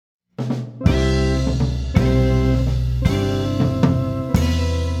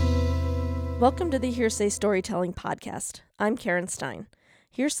Welcome to the Hearsay Storytelling Podcast. I'm Karen Stein.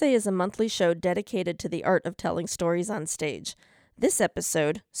 Hearsay is a monthly show dedicated to the art of telling stories on stage. This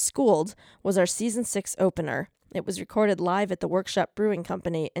episode, Schooled, was our Season 6 opener. It was recorded live at the Workshop Brewing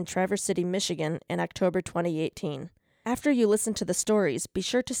Company in Traverse City, Michigan in October 2018. After you listen to the stories, be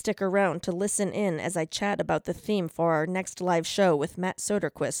sure to stick around to listen in as I chat about the theme for our next live show with Matt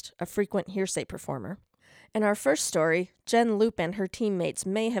Soderquist, a frequent Hearsay performer. In our first story, Jen Loop and her teammates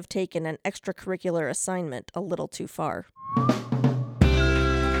may have taken an extracurricular assignment a little too far.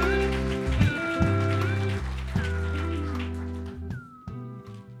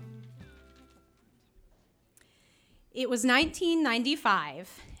 It was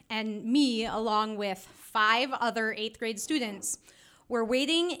 1995, and me, along with 5 other 8th grade students, were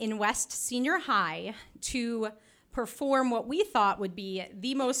waiting in West Senior High to perform what we thought would be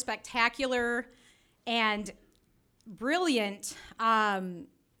the most spectacular and brilliant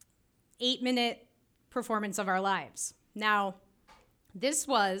 8-minute performance of our lives. Now, this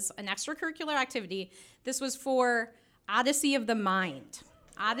was an extracurricular activity. This was for Odyssey of the Mind.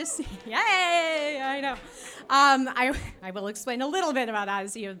 Odyssey, yay, I know. I will explain a little bit about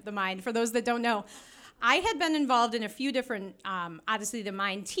Odyssey of the Mind. For those that don't know, I had been involved in a few different Odyssey of the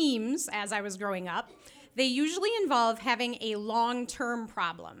Mind teams as I was growing up. They usually involve having a long-term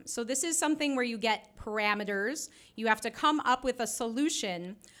problem. So this is something where you get parameters, you have to come up with a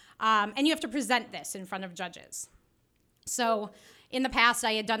solution, and you have to present this in front of judges. So in the past,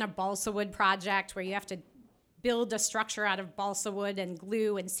 I had done a balsa wood project where you have to build a structure out of balsa wood and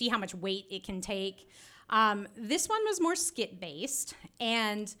glue and see how much weight it can take. This one was more skit-based,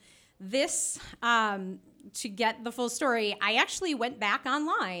 and this, to get the full story, I actually went back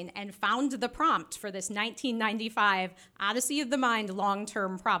online and found the prompt for this 1995 Odyssey of the Mind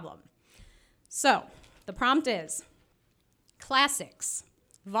long-term problem. So, the prompt is, classics,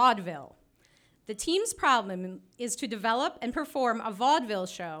 vaudeville. The team's problem is to develop and perform a vaudeville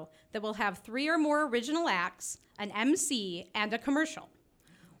show that will have 3 or more original acts, an MC, and a commercial.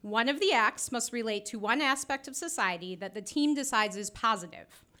 One of the acts must relate to one aspect of society that the team decides is positive.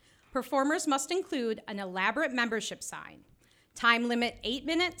 Performers must include an elaborate membership sign. Time limit 8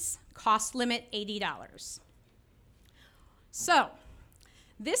 minutes, cost limit $80. So,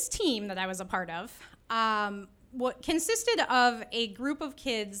 this team that I was a part of what consisted of a group of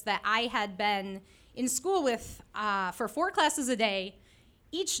kids that I had been in school with for 4 classes a day,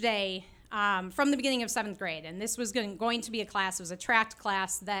 each day from the beginning of 7th grade. And this was going to be a class, it was a tracked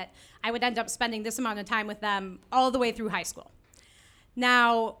class that I would end up spending this amount of time with them all the way through high school.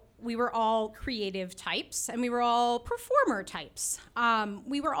 Now, we were all creative types, and we were all performer types.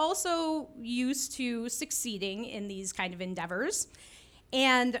 We were also used to succeeding in these kind of endeavors.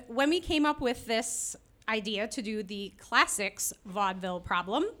 And when we came up with this idea to do the classics vaudeville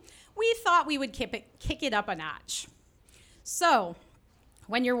problem, we thought we would kick it up a notch. So,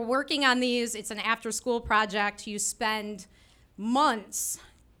 when you're working on these, it's an after-school project. You spend months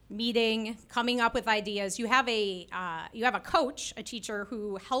meeting, coming up with ideas. You have a coach, a teacher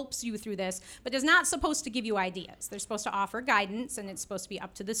who helps you through this, but is not supposed to give you ideas. They're supposed to offer guidance, and it's supposed to be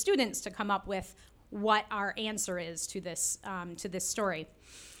up to the students to come up with what our answer is to this story.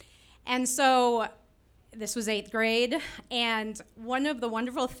 And so this was 8th grade, and one of the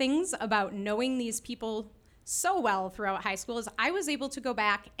wonderful things about knowing these people so well throughout high school is I was able to go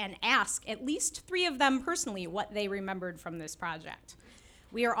back and ask at least 3 of them personally what they remembered from this project.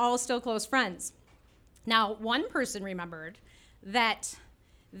 We are all still close friends. Now, one person remembered that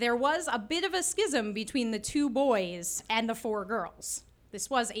there was a bit of a schism between the 2 boys and the 4 girls. This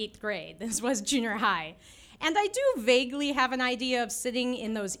was 8th grade. This was junior high. And I do vaguely have an idea of sitting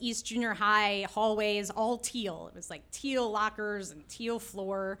in those East Junior High hallways, all teal. It was like teal lockers and teal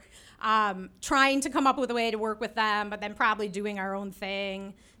floor, trying to come up with a way to work with them, but then probably doing our own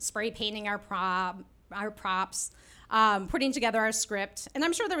thing, spray painting our props. Putting together our script, and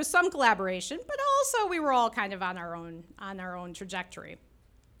I'm sure there was some collaboration, but also we were all kind of on our own trajectory.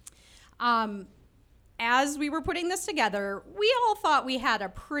 As we were putting this together, we all thought we had a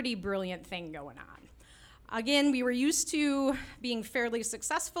pretty brilliant thing going on. Again, we were used to being fairly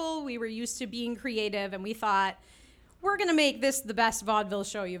successful, we were used to being creative, and we thought, we're gonna make this the best vaudeville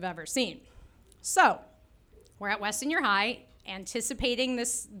show you've ever seen. So, we're at West Senior High, anticipating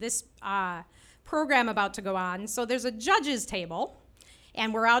this program about to go on. So there's a judges table,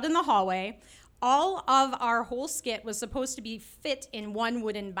 and we're out in the hallway. All of our whole skit was supposed to be fit in one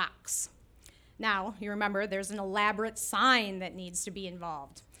wooden box. Now, you remember, there's an elaborate sign that needs to be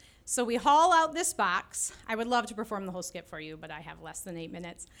involved. So we haul out this box. I would love to perform the whole skit for you, but I have less than 8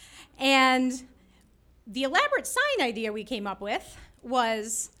 minutes. And the elaborate sign idea we came up with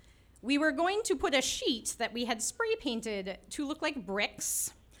was we were going to put a sheet that we had spray painted to look like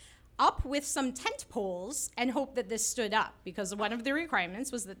bricks up with some tent poles and hope that this stood up, because one of the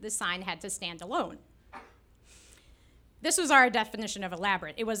requirements was that the sign had to stand alone. This was our definition of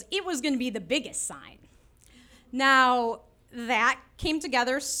elaborate. It was going to be the biggest sign. Now, that came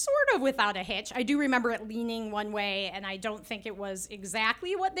together sort of without a hitch. I do remember it leaning one way, and I don't think it was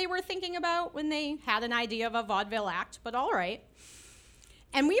exactly what they were thinking about when they had an idea of a vaudeville act, but all right.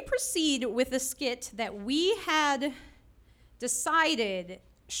 And we proceed with a skit that we had decided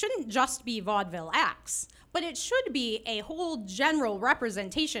shouldn't just be vaudeville acts, but it should be a whole general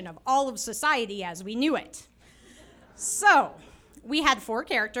representation of all of society as we knew it. So, we had 4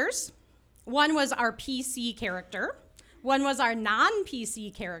 characters. One was our PC character, one was our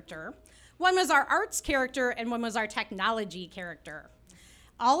non-PC character, one was our arts character, and one was our technology character.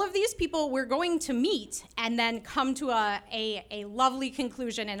 All of these people we're going to meet and then come to a lovely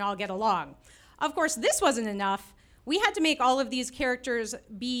conclusion and all get along. Of course, this wasn't enough. We had to make all of these characters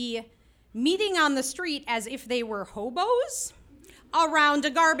be meeting on the street as if they were hobos around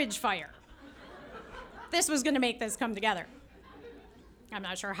a garbage fire. This was going to make this come together. I'm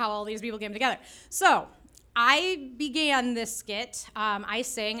not sure how all these people came together. So I began this skit. I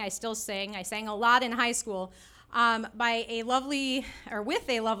still sing. I sang a lot in high school with a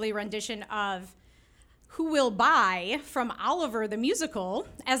lovely rendition of Who Will Buy from Oliver the Musical,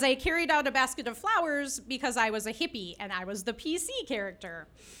 as I carried out a basket of flowers because I was a hippie and I was the PC character.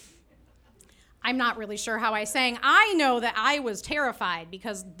 I'm not really sure how I sang. I know that I was terrified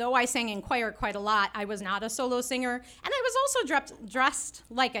because though I sang in choir quite a lot, I was not a solo singer. And I was also dressed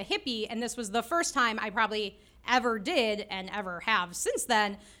like a hippie, and this was the first time I probably ever did, and ever have since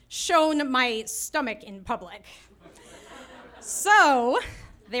then, shown my stomach in public. So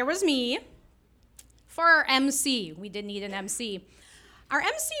there was me. For our MC, we did need an MC. Our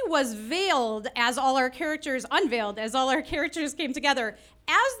MC was unveiled as all our characters came together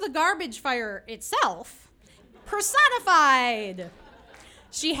as the garbage fire itself, personified.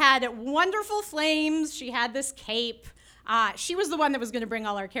 She had wonderful flames. She had this cape. She was the one that was going to bring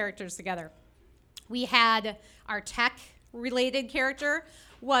all our characters together. We had our tech-related character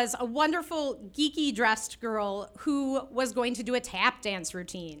was a wonderful, geeky dressed girl who was going to do a tap dance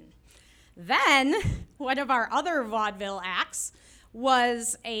routine. Then, one of our other vaudeville acts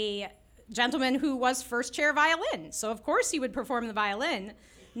was a gentleman who was first chair violin. So of course he would perform the violin.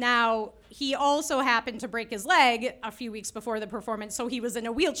 Now, he also happened to break his leg a few weeks before the performance, so he was in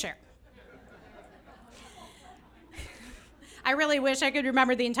a wheelchair. I really wish I could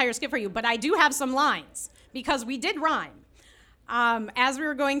remember the entire skit for you, but I do have some lines, because we did rhyme. As we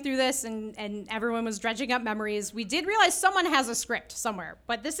were going through this and everyone was dredging up memories, we did realize someone has a script somewhere,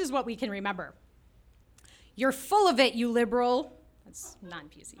 but this is what we can remember. You're full of it, you liberal. That's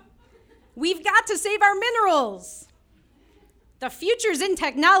non-PC. We've got to save our minerals. The future's in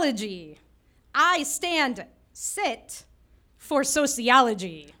technology. I sit for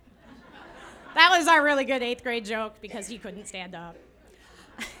sociology. That was our really good 8th grade joke because he couldn't stand up.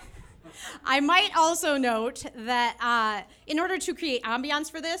 I might also note that in order to create ambiance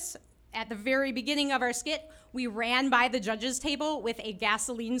for this, at the very beginning of our skit, we ran by the judges' table with a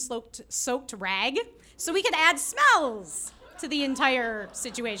gasoline-soaked rag so we could add smells to the entire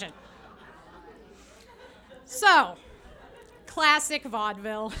situation. So, classic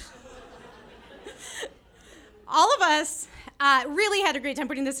vaudeville. All of us really had a great time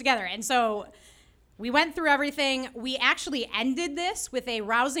putting this together, and so we went through everything. We actually ended this with a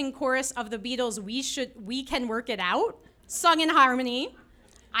rousing chorus of the Beatles' We Can Work It Out, sung in harmony.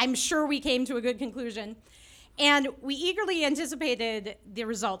 I'm sure we came to a good conclusion. And we eagerly anticipated the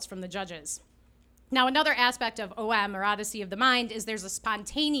results from the judges. Now, another aspect of OM, or Odyssey of the Mind, is there's a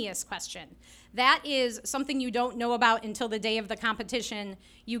spontaneous question. That is something you don't know about until the day of the competition.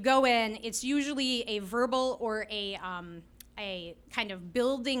 You go in, it's usually a verbal or a kind of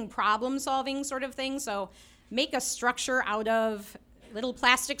building problem-solving sort of thing. So make a structure out of little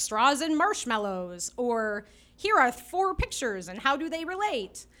plastic straws and marshmallows, or here are 4 pictures and how do they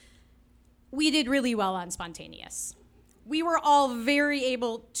relate? We did really well on spontaneous. We were all very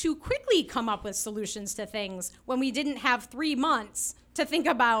able to quickly come up with solutions to things when we didn't have 3 months to think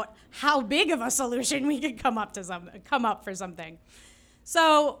about how big of a solution we could come up for something.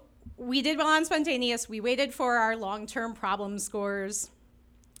 So we did well on spontaneous. We waited for our long-term problem scores.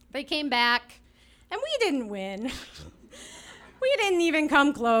 They came back, and we didn't win. We didn't even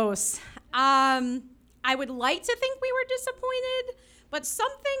come close. I would like to think we were disappointed, but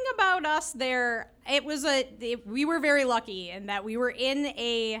something about us there, we were very lucky in that we were in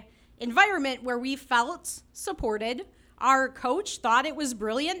a environment where we felt supported. Our coach thought it was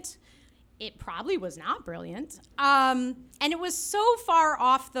brilliant. it probably was not brilliant. And it was so far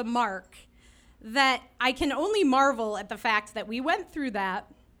off the mark that I can only marvel at the fact that we went through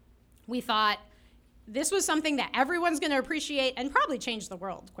that. We thought this was something that everyone's going to appreciate and probably change the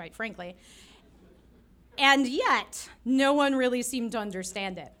world, quite frankly. And yet, no one really seemed to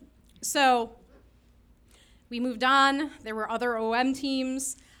understand it. So we moved on. There were other OM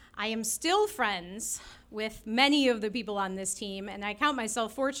teams. I am still friends with many of the people on this team, and I count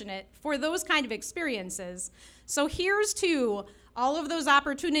myself fortunate for those kind of experiences. So here's to all of those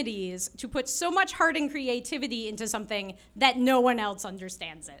opportunities to put so much heart and creativity into something that no one else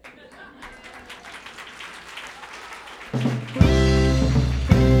understands it.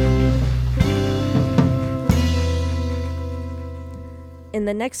 In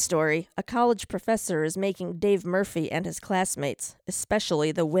the next story, a college professor is making Dave Murphy and his classmates,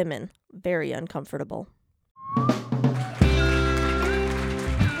 especially the women, very uncomfortable.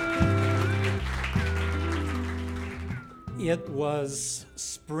 It was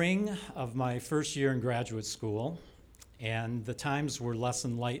spring of my first year in graduate school, and the times were less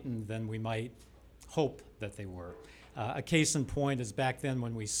enlightened than we might hope that they were. A case in point is back then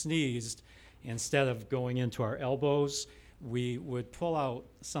when we sneezed, instead of going into our elbows, we would pull out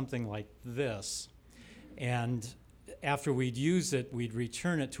something like this, and after we'd use it, we'd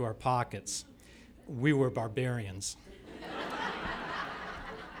return it to our pockets. We were barbarians.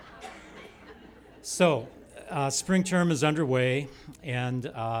 So, spring term is underway, and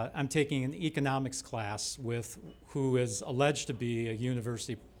I'm taking an economics class with who is alleged to be a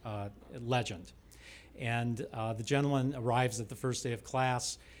university legend. And the gentleman arrives at the first day of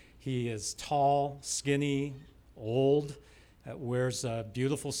class. He is tall, skinny, old, wears a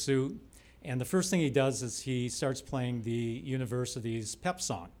beautiful suit, and the first thing he does is he starts playing the university's pep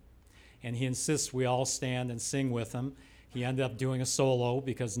song. And he insists we all stand and sing with him. He ended up doing a solo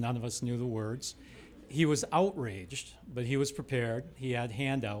because none of us knew the words. He was outraged, but he was prepared. He had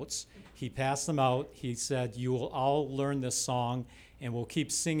handouts. He passed them out. He said, "You will all learn this song, and we'll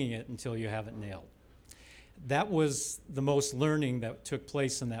keep singing it until you have it nailed." That was the most learning that took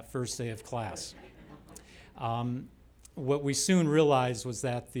place in that first day of class. What we soon realized was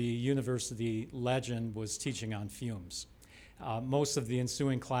that the university legend was teaching on fumes. Most of the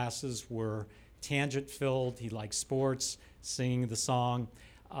ensuing classes were tangent-filled. He liked sports, singing the song.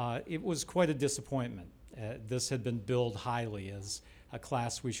 It was quite a disappointment. This had been billed highly as a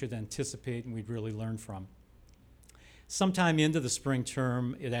class we should anticipate and we'd really learn from. Sometime into the spring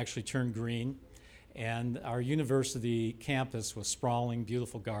term, it actually turned green, and our university campus was sprawling,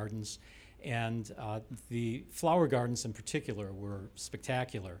 beautiful gardens, and the flower gardens in particular were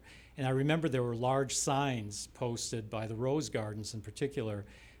spectacular. And I remember there were large signs posted by the rose gardens in particular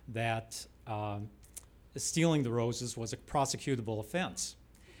that stealing the roses was a prosecutable offense.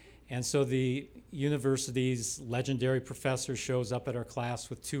 And so the university's legendary professor shows up at our class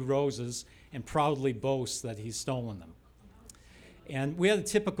with 2 roses and proudly boasts that he's stolen them. And we had a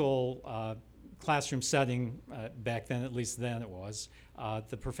typical classroom setting back then, at least then it was.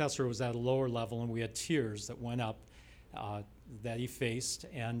 The professor was at a lower level, and we had tiers that went up that he faced.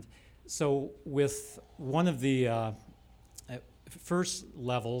 And so with one of the first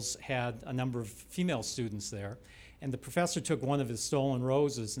levels had a number of female students there. And the professor took one of his stolen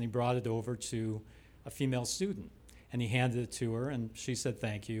roses and he brought it over to a female student. And he handed it to her, and she said,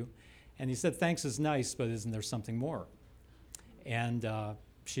 "Thank you." And he said, "Thanks is nice, but isn't there something more?" And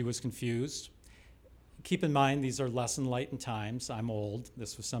she was confused. Keep in mind, these are less enlightened times. I'm old.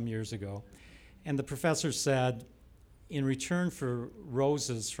 This was some years ago. And the professor said, "In return for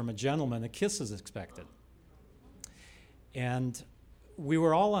roses from a gentleman, a kiss is expected." And we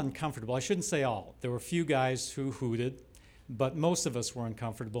were all uncomfortable. I shouldn't say all. There were a few guys who hooted, but most of us were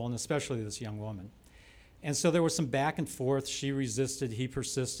uncomfortable, and especially this young woman. And so there was some back and forth. She resisted. He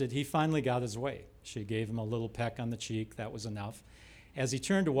persisted. He finally got his way. She gave him a little peck on the cheek. That was enough. As he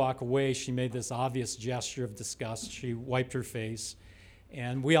turned to walk away, she made this obvious gesture of disgust. She wiped her face,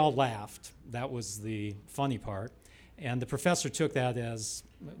 and we all laughed. That was the funny part. And the professor took that as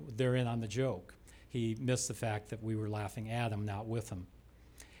they're in on the joke. He missed the fact that we were laughing at him, not with him.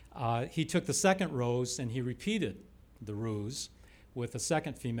 He took the second rose and he repeated the ruse with a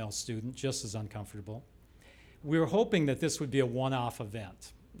second female student, just as uncomfortable. We were hoping that this would be a one-off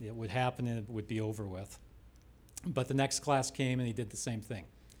event. It would happen and it would be over with. But the next class came and he did the same thing.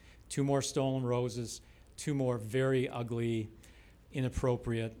 2 more stolen roses, 2 more very ugly,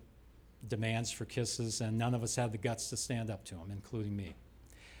 inappropriate demands for kisses, and none of us had the guts to stand up to him, including me.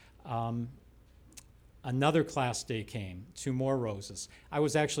 Another class day came, 2 more roses. I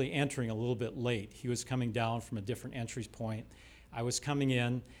was actually entering a little bit late. He was coming down from a different entry point. I was coming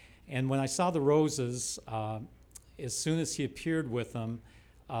in, And when I saw the roses, as soon as he appeared with them,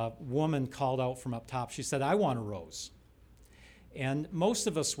 a woman called out from up top. She said, "I want a rose." And most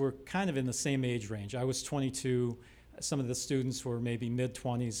of us were kind of in the same age range. I was 22. Some of the students were maybe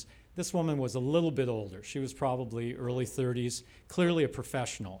mid-20s. This woman was a little bit older. She was probably early 30s, clearly a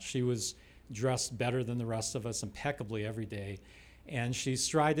professional. She was dressed better than the rest of us, impeccably every day. And she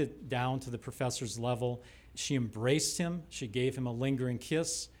strided down to the professor's level. She embraced him. She gave him a lingering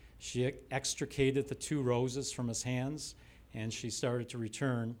kiss. She extricated the 2 roses from his hands, and she started to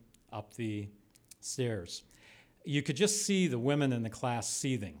return up the stairs. You could just see the women in the class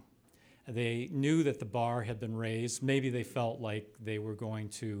seething. They knew that the bar had been raised. Maybe they felt like they were going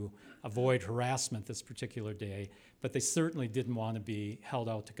to avoid harassment this particular day, but they certainly didn't want to be held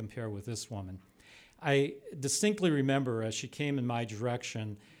out to compare with this woman. I distinctly remember as she came in my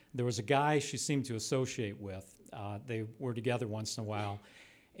direction, there was a guy she seemed to associate with. They were together once in a while.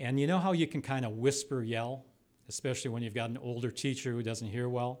 And you know how you can kind of whisper yell, especially when you've got an older teacher who doesn't hear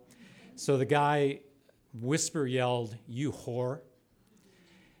well? So the guy whisper yelled, "You whore."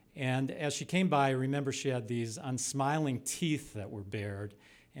 And as she came by, I remember she had these unsmiling teeth that were bared,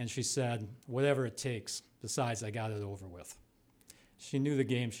 and she said, "Whatever it takes. Besides, I got it over with." She knew the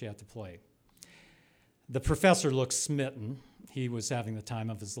game she had to play. The professor looked smitten. He was having the time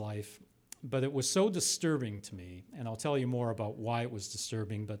of his life. But it was so disturbing to me, and I'll tell you more about why it was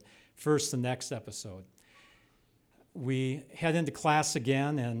disturbing, but first, the next episode. We head into class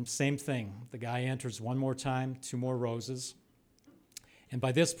again, and same thing. The guy enters one more time, 2 more roses. And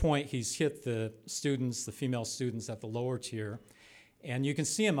by this point, he's hit the students, the female students at the lower tier, and you can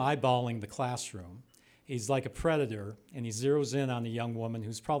see him eyeballing the classroom. He's like a predator, and he zeroes in on a young woman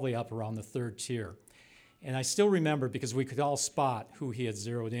who's probably up around the 3rd tier. And I still remember, because we could all spot who he had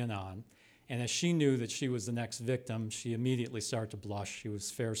zeroed in on, and as she knew that she was the next victim, she immediately started to blush. She was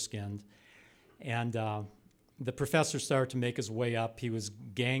fair-skinned. And the professor started to make his way up. He was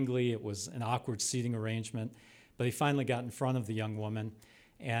gangly. It was an awkward seating arrangement. But he finally got in front of the young woman,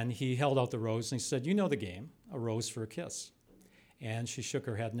 and he held out the rose, and he said, "You know the game, a rose for a kiss." And she shook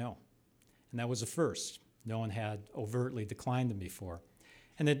her head no. And that was a first. No one had overtly declined them before.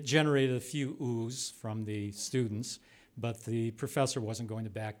 And it generated a few oohs from the students, but the professor wasn't going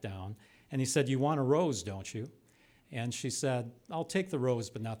to back down. And he said, "You want a rose, don't you?" And she said, "I'll take the rose,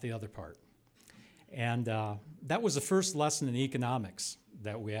 but not the other part." And that was the first lesson in economics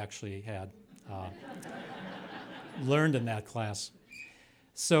that we actually had learned in that class.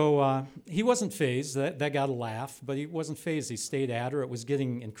 So he wasn't fazed. That got a laugh, but he wasn't fazed. He stayed at her. It was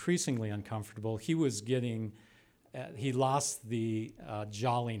getting increasingly uncomfortable. He lost the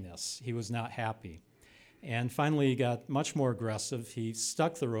jolliness. He was not happy. And finally, he got much more aggressive. He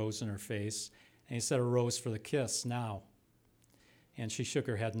stuck the rose in her face, and he said, "A rose for the kiss, now." And she shook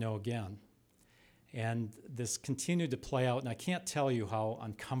her head no again. And this continued to play out, and I can't tell you how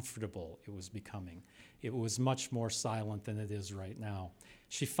uncomfortable it was becoming. It was much more silent than it is right now.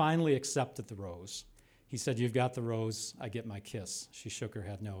 She finally accepted the rose. He said, "You've got the rose, I get my kiss." She shook her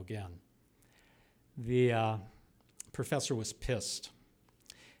head no again. The professor was pissed.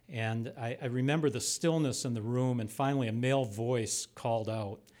 And I remember the stillness in the room, and finally a male voice called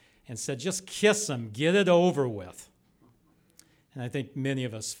out and said, "Just kiss him, get it over with." And I think many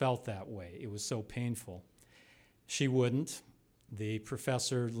of us felt that way. It was so painful. She wouldn't. The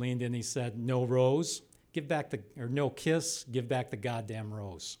professor leaned in, he said, "No rose, no kiss, give back the goddamn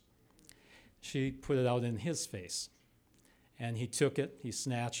rose." She put it out in his face. And he took it, he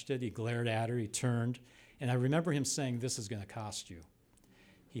snatched it, he glared at her, he turned. And I remember him saying, "This is going to cost you."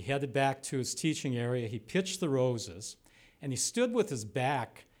 He headed back to his teaching area. He pitched the roses, and he stood with his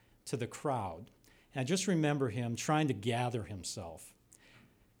back to the crowd. And I just remember him trying to gather himself.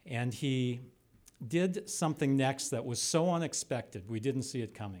 And he did something next that was so unexpected, we didn't see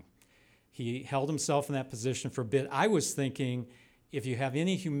it coming. He held himself in that position for a bit. I was thinking, if you have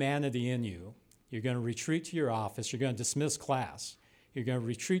any humanity in you, you're going to retreat to your office, you're going to dismiss class, you're going to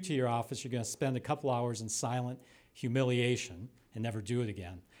retreat to your office, you're going to spend a couple hours in silent humiliation and never do it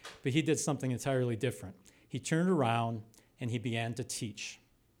again. But he did something entirely different. He turned around and he began to teach.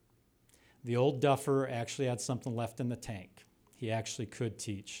 The old duffer actually had something left in the tank. He actually could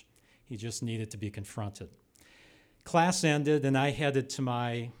teach. He just needed to be confronted. Class ended, and I headed to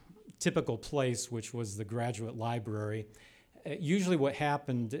my typical place, which was the graduate library. Usually what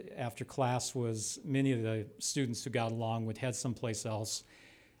happened after class was many of the students who got along would head someplace else,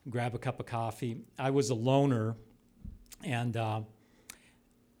 grab a cup of coffee. I was a loner, and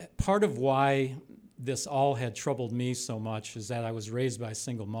part of why this all had troubled me so much is that I was raised by a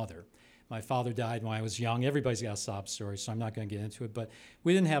single mother. My father died when I was young. Everybody's got a sob story, so I'm not going to get into it. But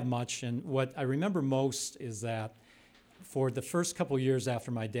we didn't have much. And what I remember most is that for the first couple years after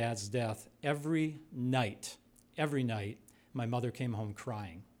my dad's death, every night, my mother came home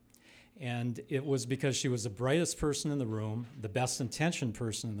crying. And it was because she was the brightest person in the room, the best intentioned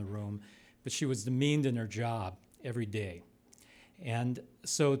person in the room, but she was demeaned in her job every day. And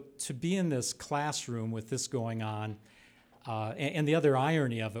so to be in this classroom with this going on, and the other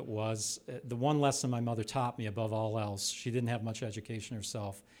irony of it was, the one lesson my mother taught me above all else, she didn't have much education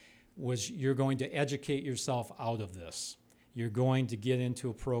herself, was you're going to educate yourself out of this. You're going to get into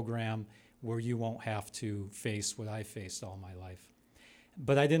a program where you won't have to face what I faced all my life.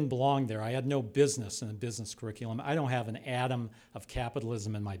 But I didn't belong there. I had no business in a business curriculum. I don't have an atom of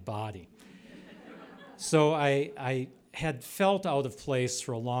capitalism in my body. So I had felt out of place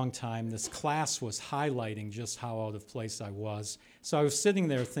for a long time. This class was highlighting just how out of place I was. So I was sitting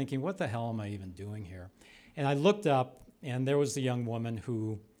there thinking, what the hell am I even doing here? And I looked up, and there was the young woman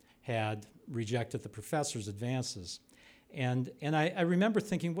who had rejected the professor's advances. And I remember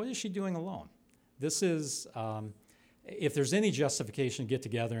thinking, what is she doing alone? This is, if there's any justification to get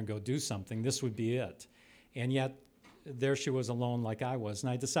together and go do something, this would be it. And yet, there she was alone like I was, and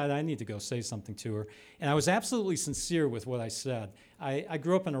I decided I need to go say something to her. And I was absolutely sincere with what I said. I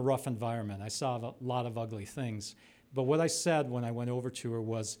grew up in a rough environment. I saw a lot of ugly things. But what I said when I went over to her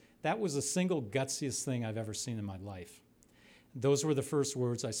was, that was the single gutsiest thing I've ever seen in my life. Those were the first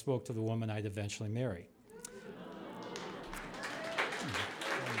words I spoke to the woman I'd eventually marry.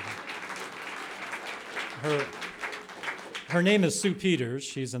 Her name is Sue Peters.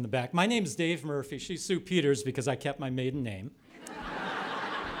 She's in the back. My name is Dave Murphy. She's Sue Peters because I kept my maiden name.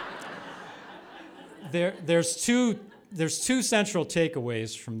 There's two central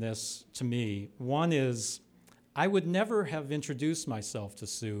takeaways from this to me. One is, I would never have introduced myself to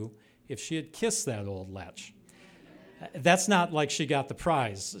Sue if she had kissed that old lech. That's not like she got the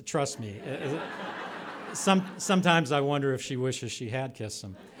prize, trust me. Sometimes I wonder if she wishes she had kissed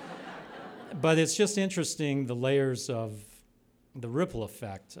him. But it's just interesting, the layers of the ripple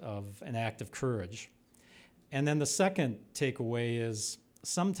effect of an act of courage. And then the second takeaway is,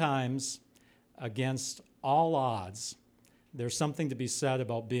 sometimes, against all odds, there's something to be said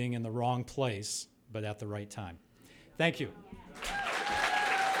about being in the wrong place, but at the right time. Thank you.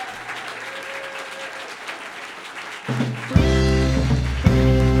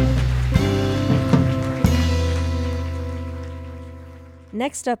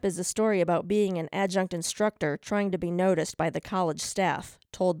 Next up is a story about being an adjunct instructor trying to be noticed by the college staff,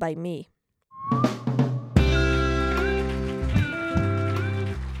 told by me.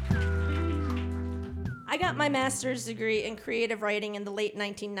 I got my master's degree in creative writing in the late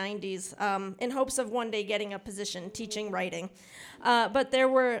 1990s in hopes of one day getting a position teaching writing. But there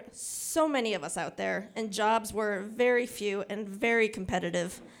were so many of us out there, and jobs were very few and very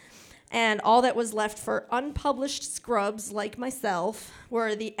competitive. And all that was left for unpublished scrubs like myself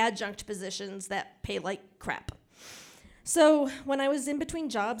were the adjunct positions that pay like crap. So when I was in between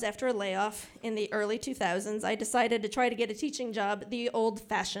jobs after a layoff in the early 2000s, I decided to try to get a teaching job the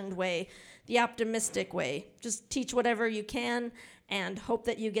old-fashioned way, the optimistic way. Just teach whatever you can and hope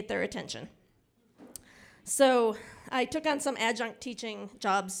that you get their attention. So I took on some adjunct teaching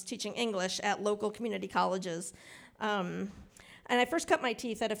jobs, teaching English at local community colleges. And I first cut my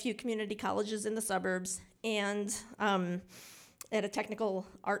teeth at a few community colleges in the suburbs and at a technical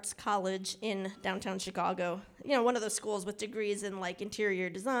arts college in downtown Chicago. You know, one of those schools with degrees in like interior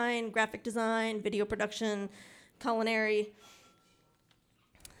design, graphic design, video production, culinary.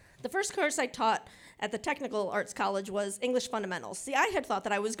 The first course I taught at the technical arts college was English fundamentals. See, I had thought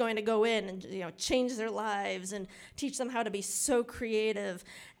that I was going to go in and change their lives and teach them how to be so creative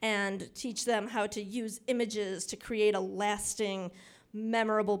and teach them how to use images to create a lasting,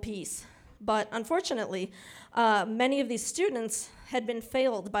 memorable piece. But unfortunately, many of these students had been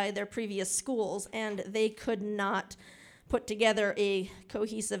failed by their previous schools, and they could not put together a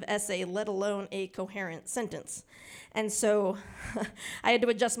cohesive essay, let alone a coherent sentence. And so I had to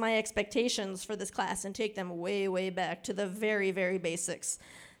adjust my expectations for this class and take them way, way back to the very, very basics.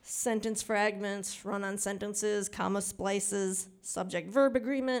 Sentence fragments, run-on sentences, comma splices, subject-verb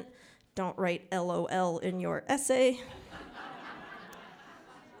agreement. Don't write LOL in your essay.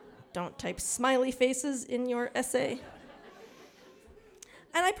 Don't type smiley faces in your essay.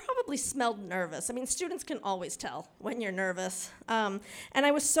 And I probably smelled nervous. I mean, students can always tell when you're nervous. And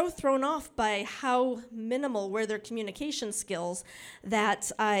I was so thrown off by how minimal were their communication skills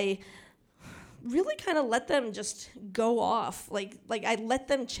that I really kind of let them just go off. Like I let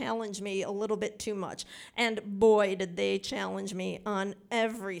them challenge me a little bit too much. And boy, did they challenge me on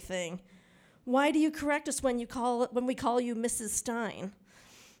everything. Why do you correct us when we call you Mrs. Stein?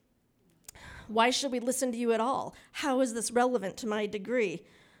 Why should we listen to you at all? How is this relevant to my degree?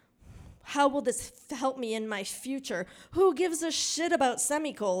 How will this help me in my future? Who gives a shit about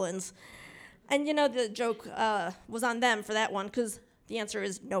semicolons? And the joke was on them for that one, because the answer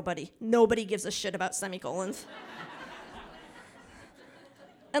is nobody. Nobody gives a shit about semicolons.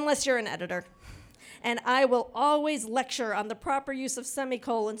 Unless you're an editor. And I will always lecture on the proper use of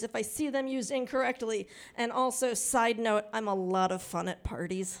semicolons if I see them used incorrectly. And also, side note, I'm a lot of fun at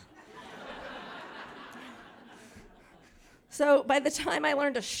parties. So by the time I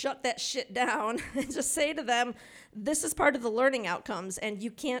learned to shut that shit down and just say to them, this is part of the learning outcomes, and you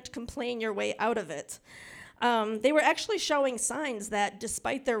can't complain your way out of it. They were actually showing signs that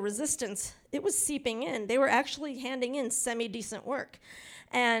despite their resistance, it was seeping in. They were actually handing in semi-decent work.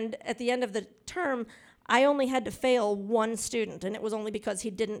 And at the end of the term, I only had to fail one student, and it was only because he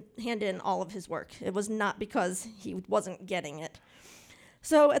didn't hand in all of his work. It was not because he wasn't getting it.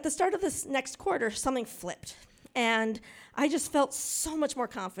 So at the start of this next quarter, something flipped. And I just felt so much more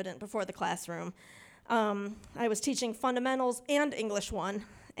confident before the classroom. I was teaching fundamentals and English 1,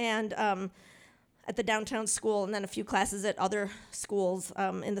 and at the downtown school, and then a few classes at other schools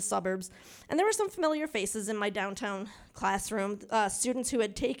in the suburbs. And there were some familiar faces in my downtown classroom. Students who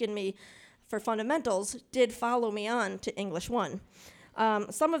had taken me for fundamentals did follow me on to English 1.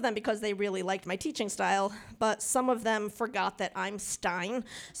 Some of them because they really liked my teaching style, but some of them forgot that I'm Stein.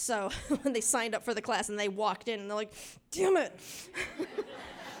 So when they signed up for the class and they walked in, and they're like, damn it.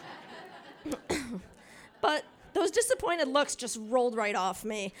 But those disappointed looks just rolled right off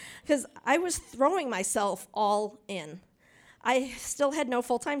me because I was throwing myself all in. I still had no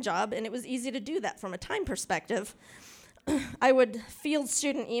full-time job, and it was easy to do that from a time perspective. I would field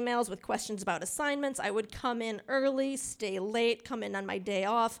student emails with questions about assignments. I would come in early, stay late, come in on my day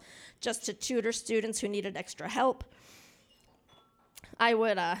off just to tutor students who needed extra help. I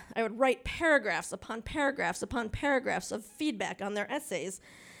would write paragraphs upon paragraphs upon paragraphs of feedback on their essays.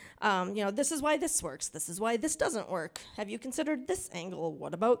 This is why this works. This is why this doesn't work. Have you considered this angle?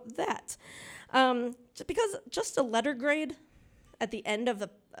 What about that? Because just a letter grade at the end of the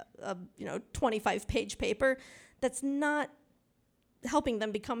 25-page paper, that's not helping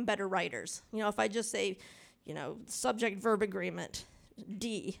them become better writers. If I just say, subject-verb agreement,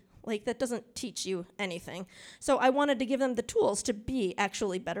 D, that doesn't teach you anything. So I wanted to give them the tools to be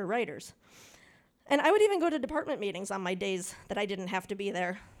actually better writers. And I would even go to department meetings on my days that I didn't have to be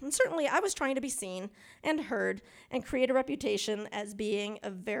there. And certainly I was trying to be seen and heard and create a reputation as being a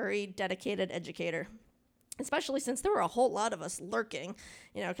very dedicated educator, especially since there were a whole lot of us lurking,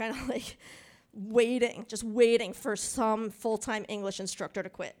 kind of like waiting for some full-time English instructor to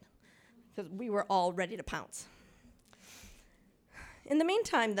quit, because we were all ready to pounce. In the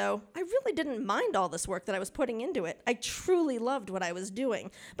meantime, though, I really didn't mind all this work that I was putting into it. I truly loved what I was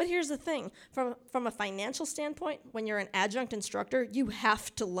doing. But here's the thing. From a financial standpoint, when you're an adjunct instructor, you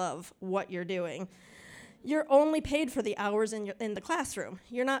have to love what you're doing. You're only paid for the hours in the classroom.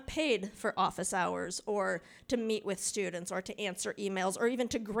 You're not paid for office hours or to meet with students or to answer emails or even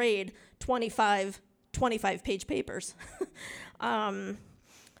to grade 25-page papers.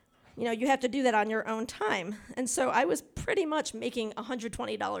 You have to do that on your own time. And so I was pretty much making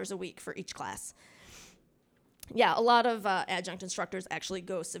 $120 a week for each class. Yeah, a lot of adjunct instructors actually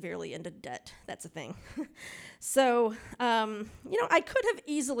go severely into debt. That's a thing. So, I could have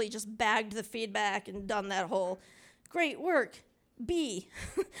easily just bagged the feedback and done that whole, great work, B.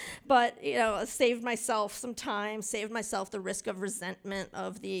 But, saved myself some time, saved myself the risk of resentment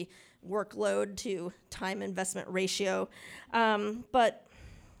of the workload to time investment ratio. But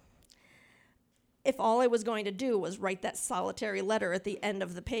if all I was going to do was write that solitary letter at the end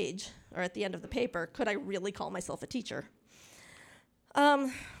of the page, or at the end of the paper, could I really call myself a teacher?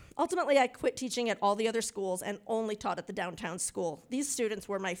 Ultimately, I quit teaching at all the other schools and only taught at the downtown school. These students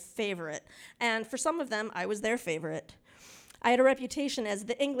were my favorite, and for some of them, I was their favorite. I had a reputation as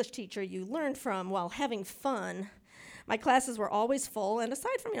the English teacher you learned from while having fun. My classes were always full, and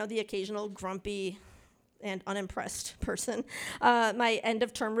aside from, the occasional grumpy and unimpressed person, my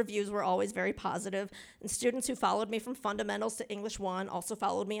end-of-term reviews were always very positive, and students who followed me from fundamentals to English 1 also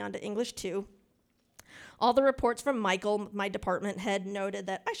followed me on to English 2. All the reports from Michael, my department head, noted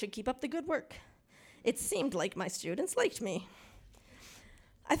that I should keep up the good work. It seemed like my students liked me.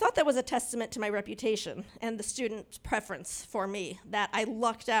 I thought that was a testament to my reputation and the student's preference for me, that I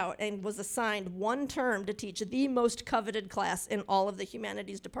lucked out and was assigned one term to teach the most coveted class in all of the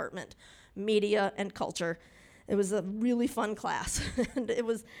humanities department, media and culture. It was a really fun class. And it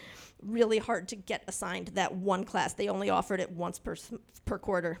was, really hard to get assigned that one class. They only offered it once per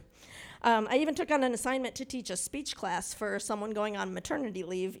quarter. I even took on an assignment to teach a speech class for someone going on maternity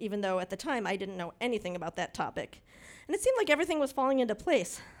leave, even though at the time I didn't know anything about that topic. And it seemed like everything was falling into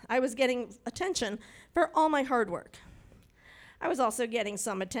place. I was getting attention for all my hard work. I was also getting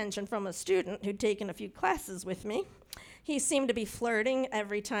some attention from a student who'd taken a few classes with me. He seemed to be flirting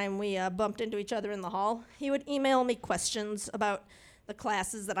every time we bumped into each other in the hall. He would email me questions about the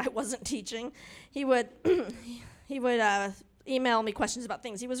classes that I wasn't teaching. He would email me questions about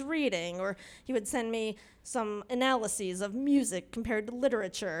things he was reading, or he would send me some analyses of music compared to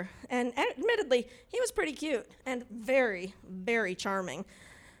literature. And admittedly, he was pretty cute and very, very charming.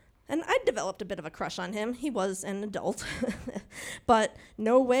 And I'd developed a bit of a crush on him. He was an adult. But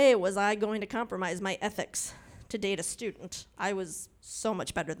no way was I going to compromise my ethics to date a student. I was so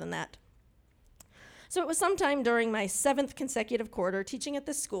much better than that. So it was sometime during my 7th consecutive quarter teaching at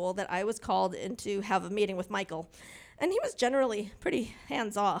this school that I was called in to have a meeting with Michael. And he was generally pretty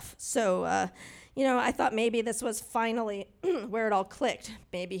hands-off. So, I thought maybe this was finally where it all clicked.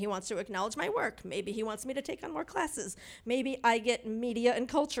 Maybe he wants to acknowledge my work. Maybe he wants me to take on more classes. Maybe I get media and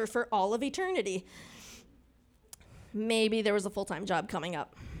culture for all of eternity. Maybe there was a full-time job coming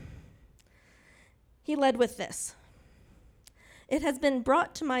up. He led with this. It has been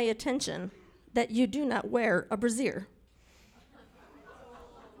brought to my attention that you do not wear a brassiere.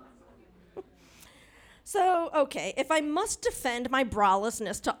 So, okay, if I must defend my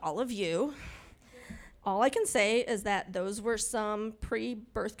bralessness to all of you, all I can say is that those were some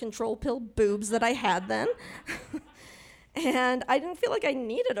pre-birth control pill boobs that I had then. And I didn't feel like I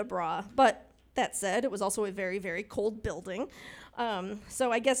needed a bra, but that said, it was also a very, very cold building.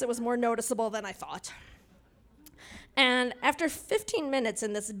 So I guess it was more noticeable than I thought. And after 15 minutes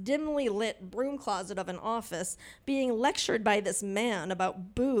in this dimly lit broom closet of an office, being lectured by this man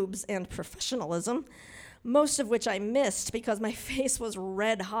about boobs and professionalism, most of which I missed because my face was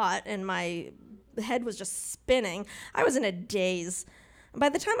red hot and my head was just spinning, I was in a daze. By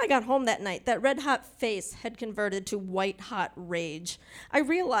the time I got home that night, that red-hot face had converted to white-hot rage. I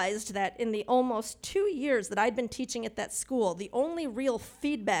realized that in the almost 2 years that I'd been teaching at that school, the only real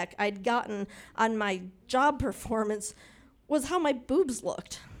feedback I'd gotten on my job performance was how my boobs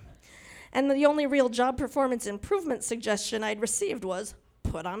looked. And the only real job performance improvement suggestion I'd received was,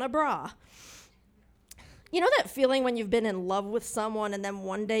 put on a bra. You know that feeling when you've been in love with someone and then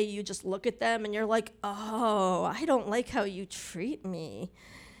one day you just look at them and you're like, oh, I don't like how you treat me.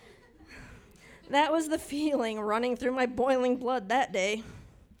 That was the feeling running through my boiling blood that day.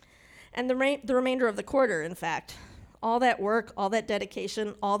 And the remainder of the quarter, in fact. All that work, all that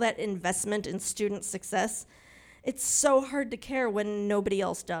dedication, all that investment in student success. It's so hard to care when nobody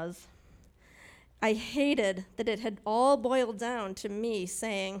else does. I hated that it had all boiled down to me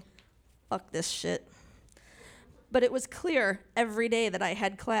saying, fuck this shit. But it was clear every day that I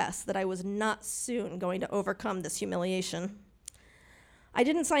had class that I was not soon going to overcome this humiliation. I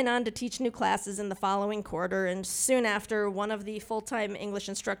didn't sign on to teach new classes in the following quarter, and soon after, one of the full-time English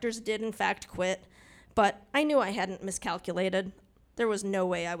instructors did in fact quit, but I knew I hadn't miscalculated. There was no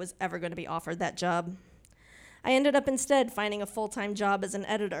way I was ever going to be offered that job. I ended up instead finding a full-time job as an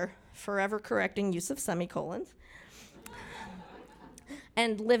editor, forever correcting use of semicolons,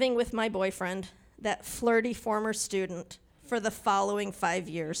 and living with my boyfriend, that flirty former student, for the following 5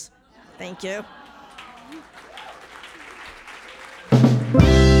 years. Thank you.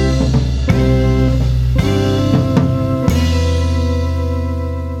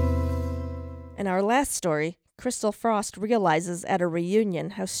 In our last story, Crystal Frost realizes at a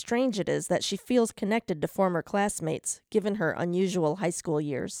reunion how strange it is that she feels connected to former classmates, given her unusual high school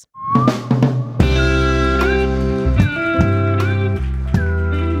years.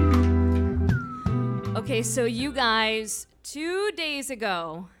 Okay, so you guys, 2 days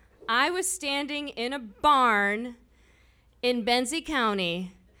ago, I was standing in a barn in Benzie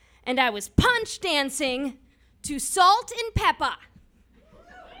County, and I was punch dancing to Salt and Pepper.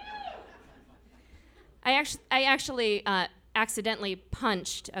 I actually accidentally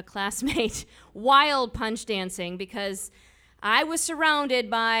punched a classmate while punch dancing because I was surrounded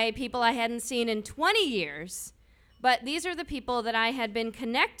by people I hadn't seen in 20 years, but these are the people that I had been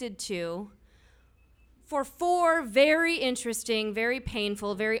connected to for 4 very interesting, very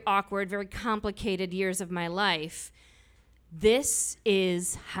painful, very awkward, very complicated years of my life. This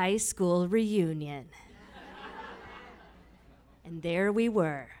is high school reunion. And there we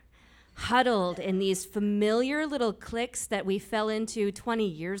were, huddled in these familiar little cliques that we fell into 20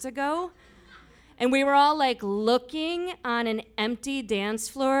 years ago. And we were all like looking on an empty dance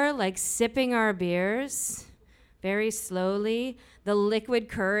floor, like sipping our beers. very slowly, the liquid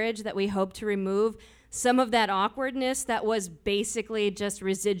courage that we hope to remove some of that awkwardness that was basically just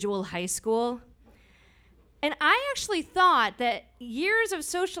residual high school. And I actually thought that years of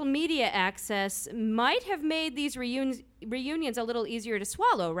social media access might have made these reunions a little easier to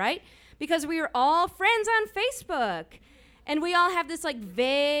swallow, right? Because we were all friends on Facebook. And we all have this like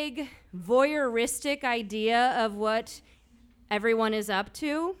vague, voyeuristic idea of what everyone is up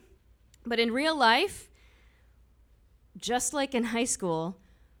to. But in real life, just like in high school,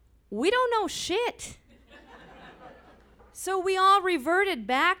 we don't know shit. So we all reverted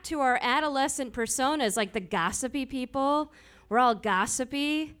back to our adolescent personas, like the gossipy people, we're all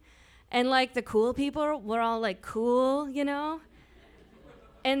gossipy. And like the cool people, we're all like cool, you know?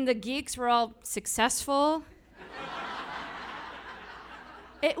 And the geeks were all successful.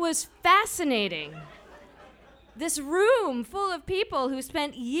 It was fascinating. This room full of people who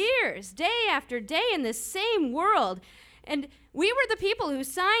spent years, day after day, in this same world. And we were the people who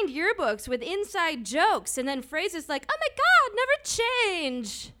signed yearbooks with inside jokes and then phrases like, oh my God, never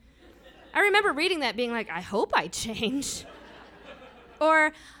change. I remember reading that being like, I hope I change.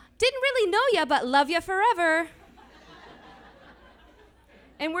 Or, didn't really know ya, but love ya forever.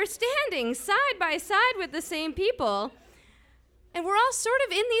 And we're standing side by side with the same people. And we're all sort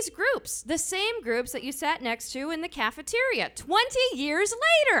of in these groups, the same groups that you sat next to in the cafeteria 20 years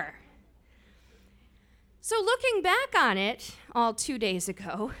later. So looking back on it, all 2 days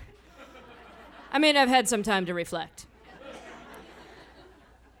ago, I mean, I've had some time to reflect.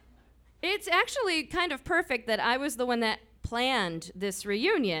 It's actually kind of perfect that I was the one that planned this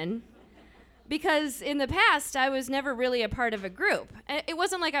reunion, because in the past, I was never really a part of a group. It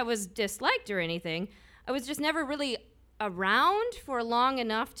wasn't like I was disliked or anything. I was just never really around for long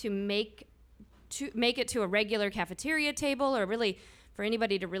enough to make it to a regular cafeteria table, or really for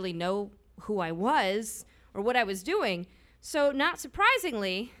anybody to really know who I was or what I was doing. So not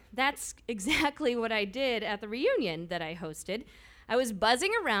surprisingly, that's exactly what I did at the reunion that I hosted. I was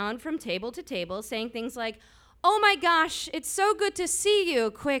buzzing around from table to table saying things like, oh my gosh, it's so good to see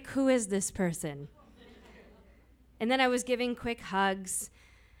you. Quick, who is this person? And then I was giving quick hugs,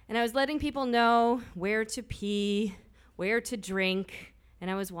 and I was letting people know where to pee, where to drink, and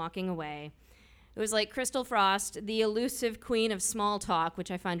I was walking away. It was like Crystal Frost, the elusive queen of small talk, which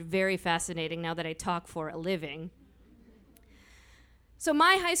I find very fascinating now that I talk for a living. So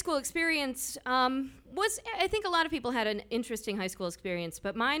my high school experience was, I think a lot of people had an interesting high school experience,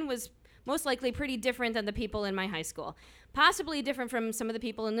 but mine was most likely pretty different than the people in my high school. Possibly different from some of the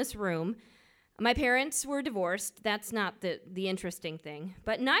people in this room. My parents were divorced. That's not the interesting thing.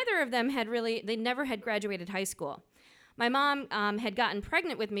 But neither of them they never had graduated high school. My mom had gotten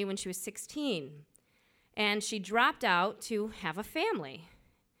pregnant with me when she was 16, and she dropped out to have a family.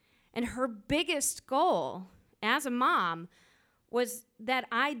 And her biggest goal as a mom was that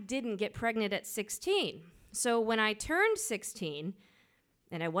I didn't get pregnant at 16. So when I turned 16,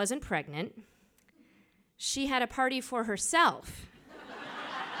 and I wasn't pregnant, she had a party for herself.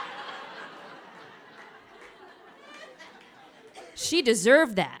 She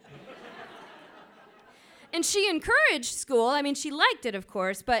deserved that. And she encouraged school. I mean, she liked it, of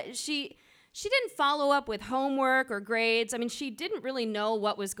course, but she didn't follow up with homework or grades. I mean, she didn't really know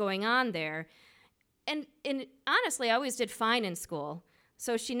what was going on there. And honestly, I always did fine in school,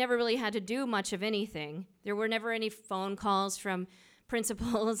 so she never really had to do much of anything. There were never any phone calls from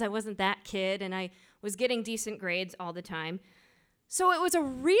principals. I wasn't that kid, and I was getting decent grades all the time. So it was a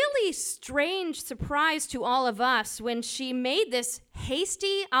really strange surprise to all of us when she made this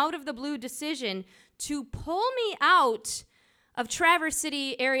hasty, out-of-the-blue decision to pull me out of Traverse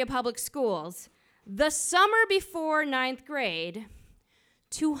City Area Public Schools the summer before 9th grade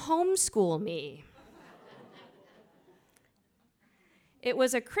to homeschool me. It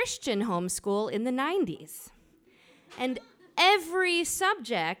was a Christian homeschool in the 90s. And every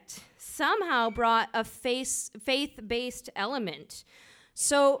subject somehow brought a faith-based element.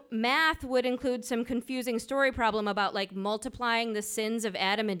 So math would include some confusing story problem about like multiplying the sins of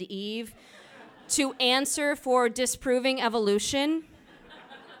Adam and Eve to answer for disproving evolution.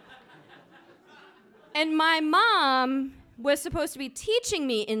 And my mom was supposed to be teaching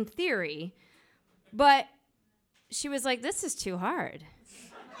me in theory, but she was like, this is too hard.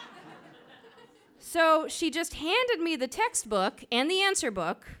 So she just handed me the textbook and the answer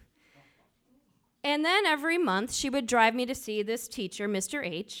book, and then every month she would drive me to see this teacher, Mr.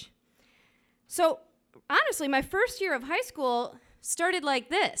 H. So honestly, my first year of high school started like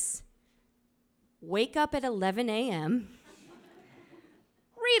this. Wake up at 11 a.m.,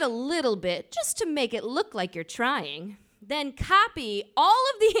 read a little bit just to make it look like you're trying, then copy all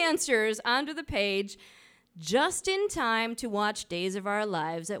of the answers onto the page, just in time to watch Days of Our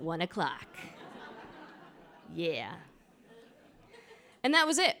Lives at 1 o'clock. Yeah. And that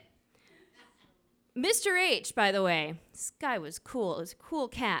was it. Mr. H, by the way, this guy was cool. He was a cool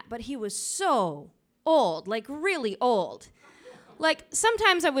cat, but he was so old, like really old. Like,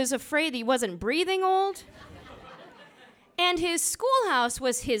 sometimes I was afraid he wasn't breathing old. And his schoolhouse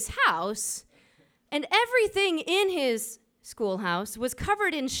was his house, and everything in his schoolhouse was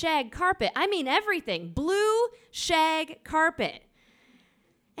covered in shag carpet. I mean everything. Blue shag carpet.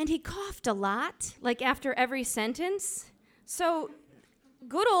 And he coughed a lot, like after every sentence. So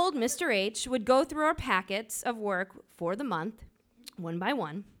good old Mr. H would go through our packets of work for the month, one by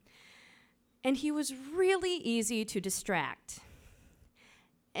one. And he was really easy to distract.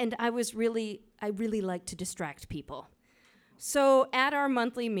 And I really like to distract people. So at our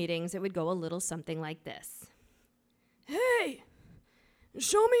monthly meetings, it would go a little something like this. Hey,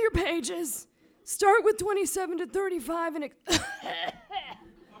 show me your pages. Start with 27 to 35 and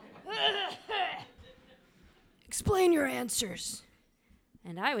explain your answers.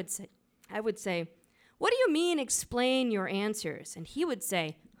 And I would say, what do you mean explain your answers? And he would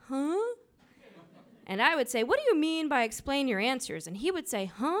say, huh? And I would say, what do you mean by explain your answers? And he would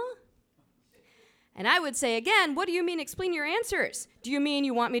say, huh? And I would say again, what do you mean explain your answers? Do you mean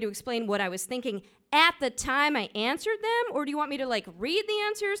you want me to explain what I was thinking at the time I answered them? Or do you want me to read the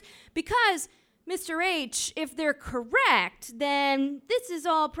answers? Because, Mr. H, if they're correct, then this is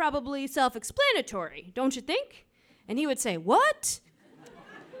all probably self-explanatory, don't you think? And he would say, what?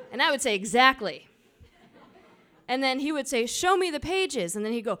 And I would say, exactly. And then he would say, show me the pages. And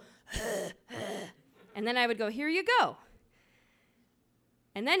then he'd go, and then I would go, here you go.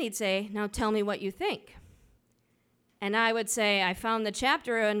 And then he'd say, now tell me what you think. And I would say, I found the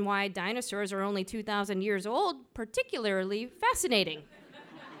chapter on why dinosaurs are only 2,000 years old particularly fascinating.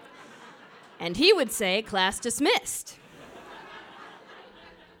 And he would say, class dismissed.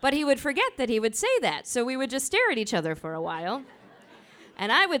 But he would forget that he would say that, so we would just stare at each other for a while.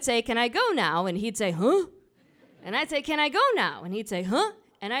 And I would say, can I go now? And he'd say, huh? And I'd say, can I go now? And he'd say, huh?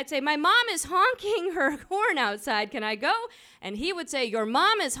 And I'd say, my mom is honking her horn outside. Can I go? And he would say, your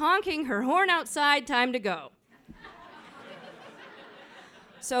mom is honking her horn outside. Time to go.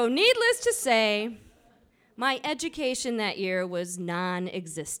 So needless to say, my education that year was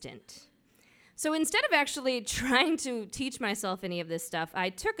non-existent. So instead of actually trying to teach myself any of this stuff,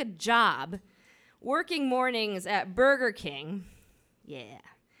 I took a job working mornings at Burger King. Yeah.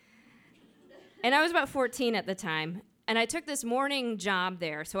 And I was about 14 at the time. And I took this morning job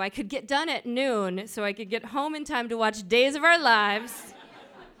there so I could get done at noon so I could get home in time to watch Days of Our Lives,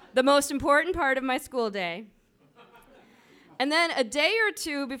 the most important part of my school day. And then a day or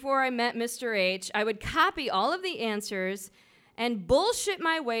two before I met Mr. H, I would copy all of the answers and bullshit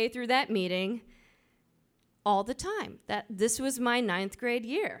my way through that meeting all the time. This was my 9th grade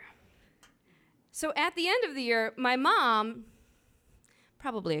year. So at the end of the year, my mom,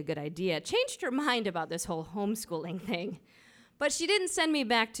 probably a good idea, changed her mind about this whole homeschooling thing. But she didn't send me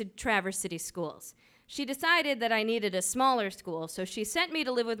back to Traverse City schools. She decided that I needed a smaller school, so she sent me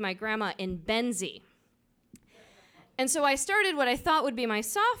to live with my grandma in Benzie. And so I started what I thought would be my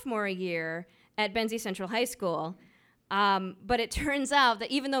sophomore year at Benzie Central High School. But it turns out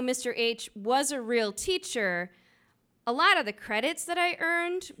that even though Mr. H was a real teacher, a lot of the credits that I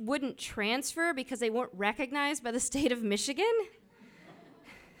earned wouldn't transfer because they weren't recognized by the state of Michigan.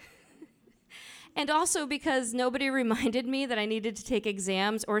 And also because nobody reminded me that I needed to take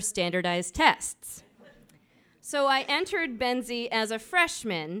exams or standardized tests. So I entered Benzie as a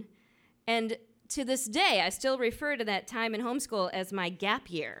freshman, and to this day, I still refer to that time in homeschool as my gap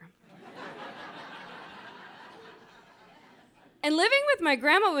year. And living with my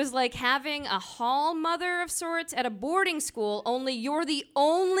grandma was like having a hall mother of sorts at a boarding school, only you're the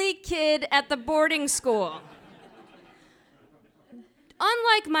only kid at the boarding school.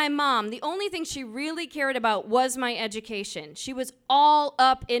 Unlike my mom, the only thing she really cared about was my education. She was all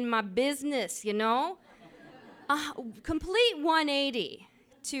up in my business, you know? Complete 180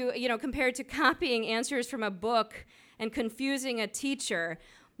 compared to copying answers from a book and confusing a teacher.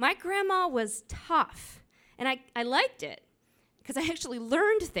 My grandma was tough, and I liked it because I actually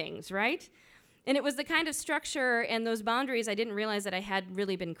learned things, right? And it was the kind of structure and those boundaries I didn't realize that I had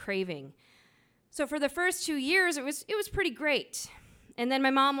really been craving. So for the first 2 years, it was pretty great. And then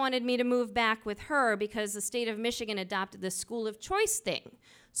my mom wanted me to move back with her because the state of Michigan adopted the school of choice thing.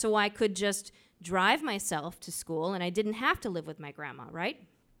 So I could just drive myself to school and I didn't have to live with my grandma, right?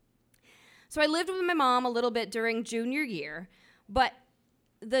 So I lived with my mom a little bit during junior year, but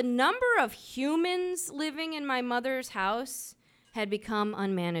the number of humans living in my mother's house had become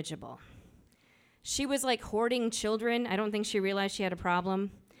unmanageable. She was like hoarding children. I don't think she realized she had a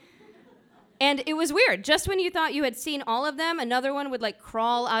problem. And it was weird. Just when you thought you had seen all of them, another one would like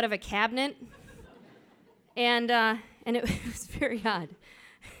crawl out of a cabinet. And it was very odd.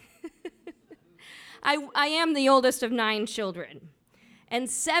 I am the oldest of 9 children. And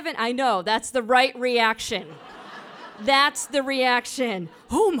 7, I know, that's the right reaction. That's the reaction.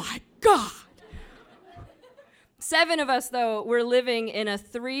 Oh my God. 7 of us, though, were living in a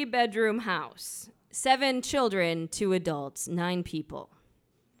 3-bedroom house. 7 children, 2 adults, 9 people.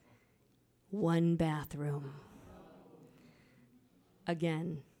 1 bathroom.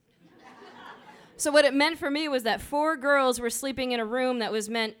 Again. So what it meant for me was that 4 girls were sleeping in a room that was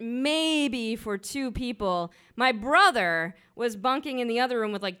meant maybe for 2 people. My brother was bunking in the other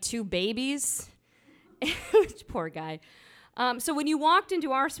room with like 2 babies. Poor guy. So when you walked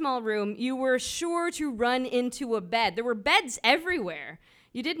into our small room, you were sure to run into a bed. There were beds everywhere.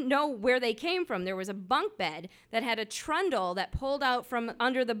 You didn't know where they came from. There was a bunk bed that had a trundle that pulled out from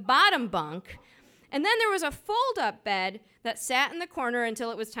under the bottom bunk. And then there was a fold-up bed that sat in the corner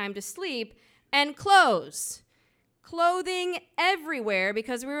until it was time to sleep. And clothes. Clothing everywhere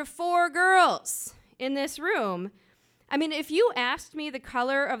because we were 4 girls in this room. I mean, if you asked me the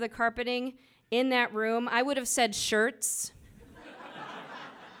color of the carpeting in that room, I would have said shirts.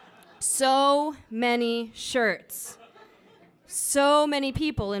 So many shirts. So many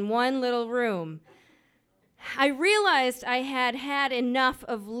people in one little room. I realized I had had enough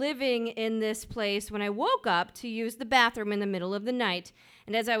of living in this place when I woke up to use the bathroom in the middle of the night.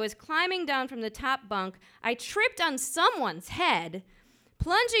 And as I was climbing down from the top bunk, I tripped on someone's head,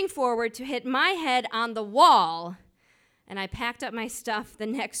 plunging forward to hit my head on the wall. And I packed up my stuff the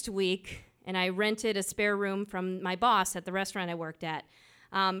next week, and I rented a spare room from my boss at the restaurant I worked at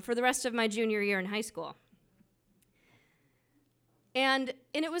for the rest of my junior year in high school. And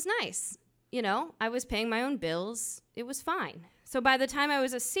it was nice. You know, I was paying my own bills. It was fine. So by the time I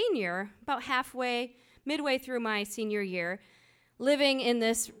was a senior, about midway through my senior year, living in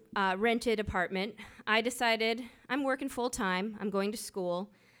this rented apartment, I decided I'm working full-time. I'm going to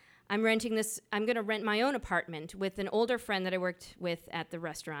school. I'm going to rent my own apartment with an older friend that I worked with at the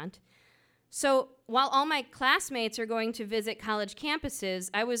restaurant. So while all my classmates are going to visit college campuses,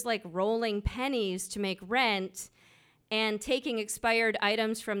 I was like rolling pennies to make rent and taking expired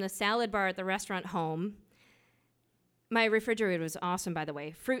items from the salad bar at the restaurant home. My refrigerator was awesome, by the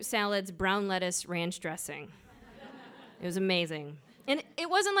way. Fruit salads, brown lettuce, ranch dressing. It was amazing. And it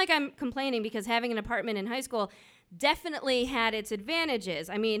wasn't like I'm complaining because having an apartment in high school definitely had its advantages.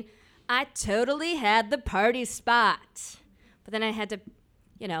 I mean, I totally had the party spot. But then I had to,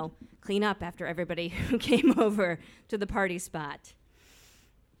 clean up after everybody who came over to the party spot.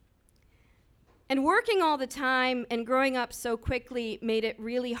 And working all the time and growing up so quickly made it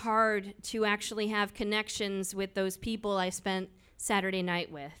really hard to actually have connections with those people I spent Saturday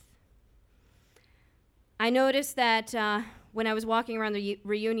night with. I noticed that when I was walking around the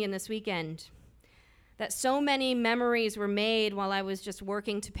reunion this weekend, that so many memories were made while I was just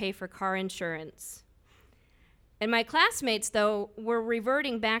working to pay for car insurance. And my classmates, though, were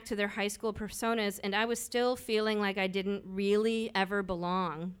reverting back to their high school personas, and I was still feeling like I didn't really ever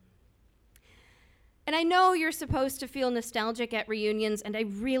belong. And I know you're supposed to feel nostalgic at reunions, and I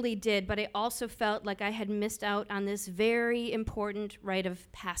really did, but I also felt like I had missed out on this very important rite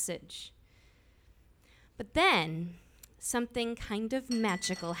of passage. But then, something kind of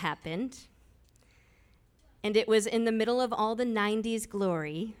magical happened, and it was in the middle of all the 90s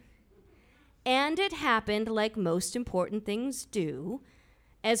glory, and it happened like most important things do,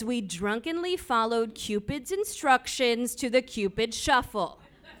 as we drunkenly followed Cupid's instructions to the Cupid Shuffle.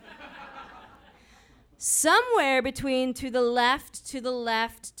 Somewhere between to the left, to the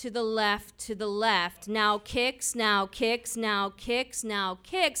left, to the left, to the left, now kicks, now kicks, now kicks, now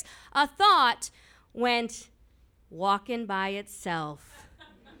kicks, a thought went walking by itself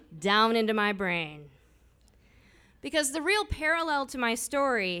down into my brain. Because the real parallel to my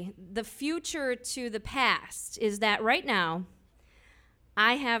story, the future to the past, is that right now,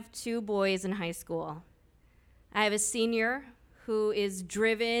 I have 2 boys in high school. I have a senior who is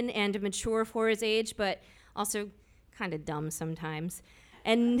driven and mature for his age, but also kind of dumb sometimes.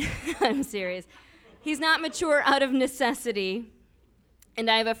 And I'm serious. He's not mature out of necessity.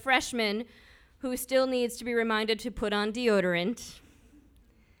 And I have a freshman who still needs to be reminded to put on deodorant.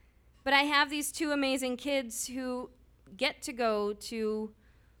 But I have these 2 amazing kids who get to go to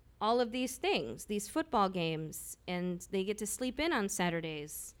all of these things, these football games, and they get to sleep in on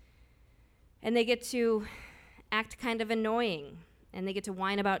Saturdays. And they get to act kind of annoying, and they get to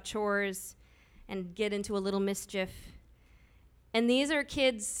whine about chores and get into a little mischief. And these are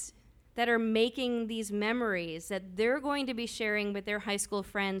kids that are making these memories that they're going to be sharing with their high school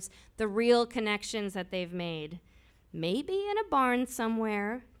friends, the real connections that they've made. Maybe in a barn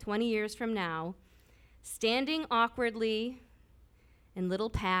somewhere 20 years from now, standing awkwardly in little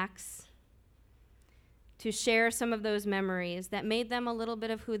packs to share some of those memories that made them a little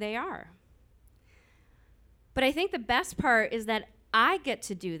bit of who they are. But I think the best part is that I get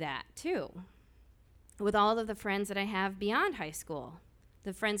to do that too with all of the friends that I have beyond high school,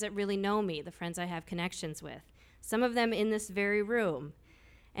 the friends that really know me, the friends I have connections with, some of them in this very room.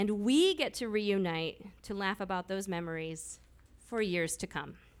 And we get to reunite to laugh about those memories for years to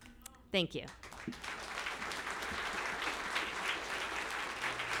come. Thank you.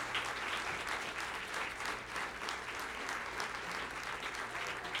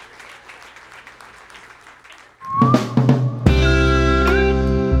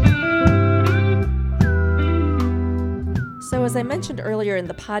 So as I mentioned earlier in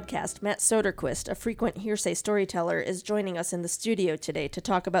the podcast, Matt Soderquist, a frequent Hearsay storyteller, is joining us in the studio today to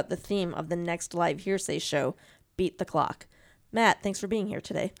talk about the theme of the next live Hearsay show, Beat the Clock. Matt, thanks for being here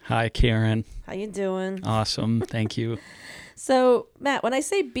today. Hi, Karen. How you doing? Awesome. Thank you. So, Matt, when I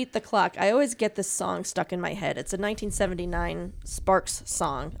say Beat the Clock, I always get this song stuck in my head. It's a 1979 Sparks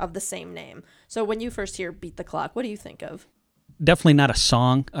song of the same name. So when you first hear Beat the Clock, what do you think of? Definitely not a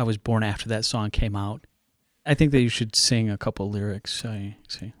song. I was born after that song came out. I think that you should sing a couple lyrics. I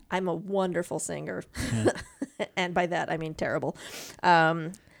see. I'm a wonderful singer. Yeah. And by that, I mean terrible.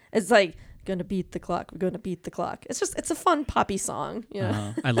 It's like, gonna beat the clock. We're gonna beat the clock. It's a fun poppy song. You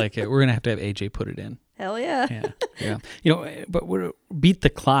know? I like it. We're going to have AJ put it in. Hell yeah. Yeah. You know, but Beat the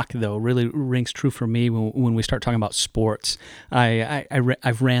Clock, though, really rings true for me when we start talking about sports.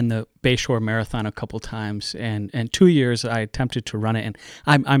 I've ran the Bayshore Marathon a couple times, and 2 years I attempted to run it, and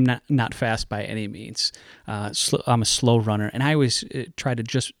I'm not fast by any means. I'm a slow runner, and I always try to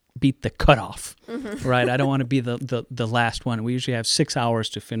just beat the cutoff, right? I don't want to be the last one. We usually have 6 hours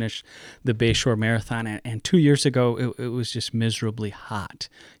to finish the Bayshore Marathon, and 2 years ago, it was just miserably hot.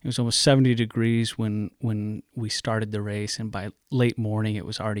 It was almost 70 degrees when we started the race, and by late morning, it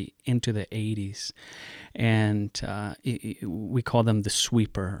was already into the 80s. And we call them the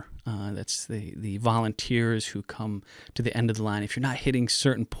sweeper. That's the volunteers who come to the end of the line. If you're not hitting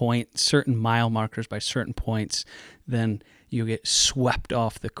certain mile markers by certain points, then you get swept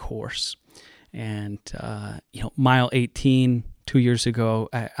off the course. And mile 18 2 years ago,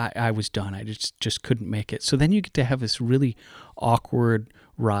 I was done. I just couldn't make it. So then you get to have this really awkward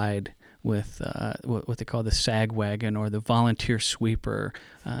ride with what they call the sag wagon or the volunteer sweeper.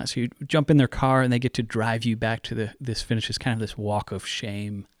 So you jump in their car and they get to drive you back to this finish. It's kind of this walk of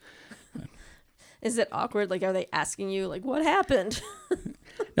shame. Is it awkward? Like, are they asking you, like, what happened?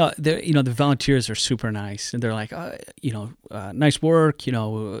 No, the volunteers are super nice, and they're like, nice work.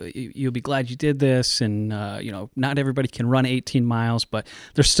 You'll be glad you did this, and not everybody can run 18 miles, but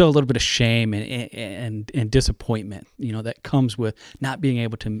there's still a little bit of shame and disappointment, that comes with not being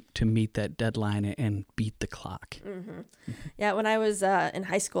able to meet that deadline and beat the clock. Mm-hmm. Yeah, when I was in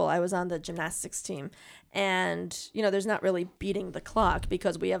high school, I was on the gymnastics team. And, there's not really beating the clock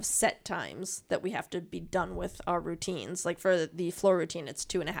because we have set times that we have to be done with our routines. Like for the floor routine, it's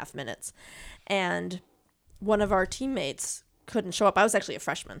 2.5 minutes. And one of our teammates couldn't show up. I was actually a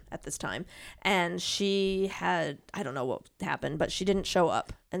freshman at this time. And she had, I don't know what happened, but she didn't show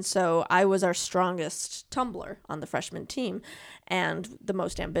up. And so I was our strongest tumbler on the freshman team and the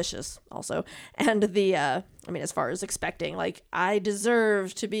most ambitious also. And as far as expecting, like, I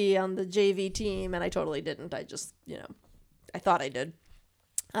deserved to be on the JV team, and I totally didn't. I just, I thought I did.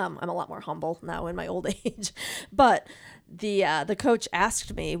 I'm a lot more humble now in my old age. But the coach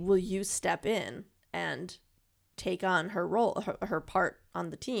asked me, will you step in and take on her role, her part on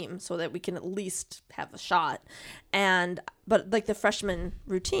the team so that we can at least have a shot? But like the freshman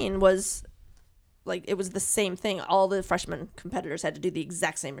routine was like, it was the same thing. All the freshman competitors had to do the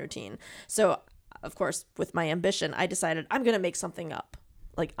exact same routine. So of course, with my ambition, I decided I'm going to make something up,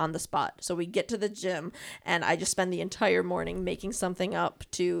 like on the spot. So we get to the gym and I just spend the entire morning making something up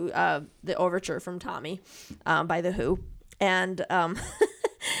to the overture from Tommy by The Who. And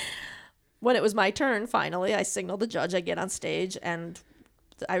when it was my turn, finally, I signaled the judge. I get on stage, and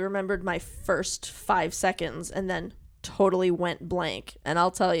I remembered my first 5 seconds and then totally went blank. And I'll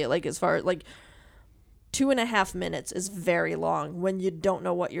tell you, like, as far as, like, 2.5 minutes is very long when you don't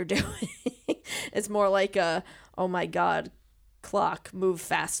know what you're doing. It's more like a, oh my God, clock, move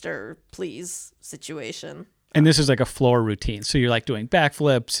faster, please situation. And this is like a floor routine. So you're like doing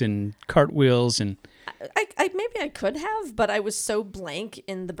backflips and cartwheels and... I maybe I could have, but I was so blank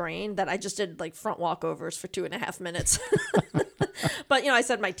in the brain that I just did like front walkovers for 2.5 minutes. But, I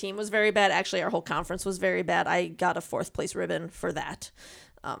said my team was very bad. Actually, our whole conference was very bad. I got a 4th place ribbon for that.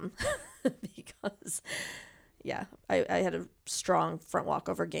 Because, I had a strong front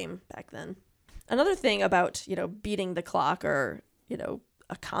walkover game back then. Another thing about, beating the clock or,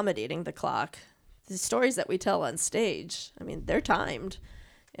 accommodating the clock, the stories that we tell on stage, they're timed.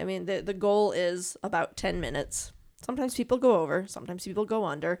 The goal is about 10 minutes. Sometimes people go over, sometimes people go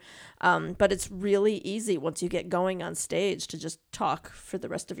under, but it's really easy once you get going on stage to just talk for the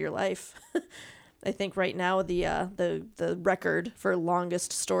rest of your life. I think right now the record for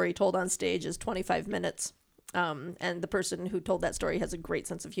longest story told on stage is 25 minutes. And the person who told that story has a great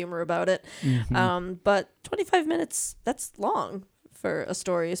sense of humor about it. Mm-hmm. But 25 minutes, that's long for a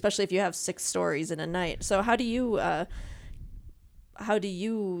story, especially if you have 6 stories in a night. So how do you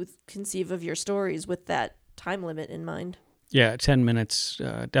conceive of your stories with that time limit in mind? Yeah, 10 minutes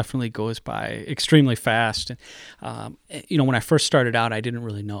definitely goes by extremely fast. When I first started out, I didn't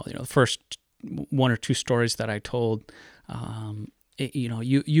really know. The first 1 or 2 stories that I told,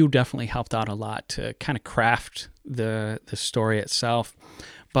 you definitely helped out a lot to kind of craft the story itself.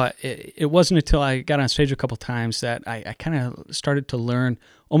 But it wasn't until I got on stage a couple times that I kind of started to learn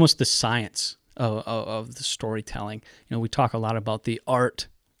almost the science of the storytelling. We talk a lot about the art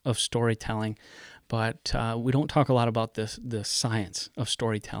of storytelling, but we don't talk a lot about the science of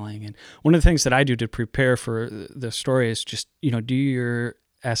storytelling. And one of the things that I do to prepare for the story is just, do your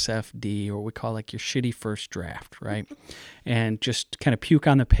SFD, or we call like your shitty first draft, right? And just kind of puke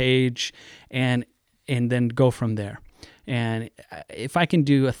on the page and then go from there. And if I can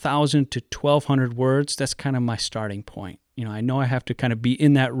do 1,000 to 1,200 words, that's kind of my starting point. I know I have to kind of be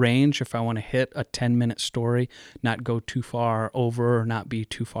in that range if I want to hit a 10-minute story, not go too far over or not be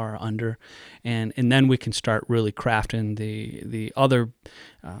too far under. And then we can start really crafting the other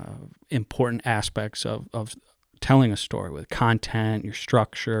important aspects of telling a story with content, your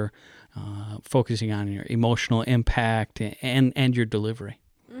structure, focusing on your emotional impact and your delivery.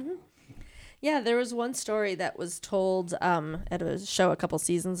 Mm-hmm. Yeah, there was one story that was told at a show a couple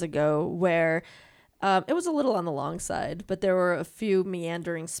seasons ago where it was a little on the long side, but there were a few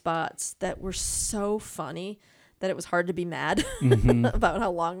meandering spots that were so funny that it was hard to be mad mm-hmm. about how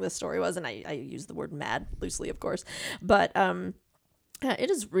long the story was. And I use the word mad loosely, of course. But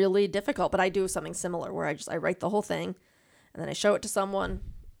it is really difficult. But I do something similar where I write the whole thing and then I show it to someone.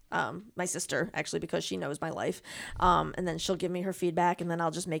 My sister, actually, because she knows my life. And then she'll give me her feedback, and then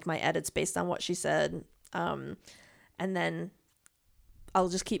I'll just make my edits based on what she said. And then I'll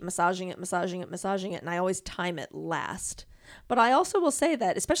just keep massaging it. And I always time it last. But I also will say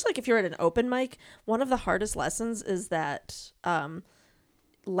that, especially like if you're at an open mic, one of the hardest lessons is that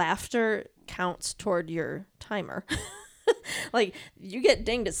laughter counts toward your timer. Like, you get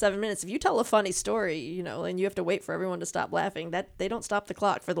dinged at 7 minutes. If you tell a funny story, and you have to wait for everyone to stop laughing, that they don't stop the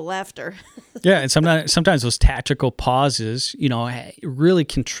clock for the laughter. Yeah, and sometimes those tactical pauses, really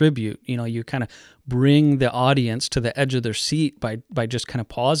contribute. You kind of bring the audience to the edge of their seat by just kind of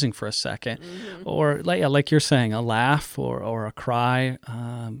pausing for a second. Mm-hmm. Or like you're saying, a laugh or a cry.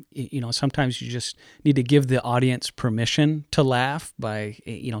 Sometimes you just need to give the audience permission to laugh by,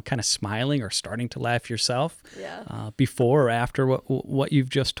 kind of smiling or starting to laugh yourself. Yeah. Before or after what you've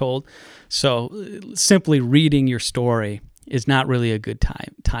just told. So simply reading your story is not really a good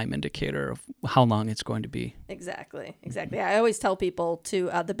time indicator of how long it's going to be. Exactly. I always tell people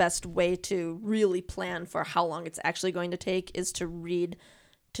to the best way to really plan for how long it's actually going to take is to read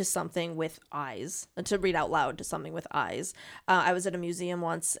to something with eyes, and to read out loud to something with eyes. I was at a museum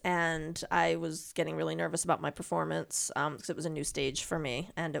once, and I was getting really nervous about my performance because it was a new stage for me,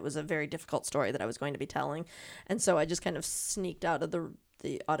 and it was a very difficult story that I was going to be telling. And so I just kind of sneaked out of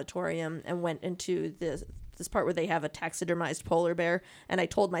the auditorium and went into this part where they have a taxidermized polar bear, and I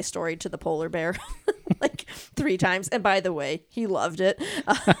told my story to the polar bear like 3 times. And by the way, he loved it.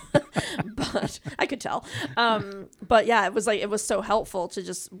 But I could tell. But yeah, it was so helpful to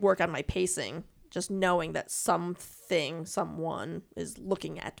just work on my pacing, just knowing that someone is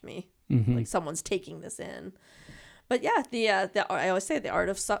looking at me, mm-hmm. like someone's taking this in. But yeah, I always say the art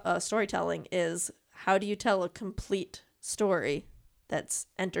of storytelling is, how do you tell a complete story that's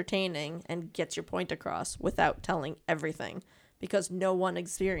entertaining and gets your point across without telling everything? Because no one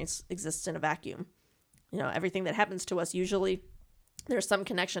experience exists in a vacuum. Everything that happens to us, usually there's some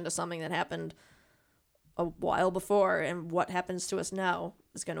connection to something that happened a while before, and what happens to us now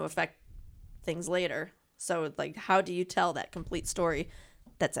is going to affect things later. So, like, how do you tell that complete story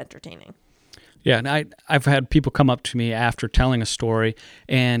that's entertaining? Yeah, and I've had people come up to me after telling a story,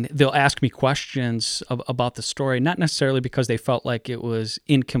 and they'll ask me questions about the story, not necessarily because they felt like it was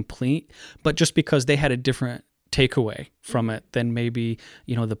incomplete, but just because they had a different takeaway from it than maybe,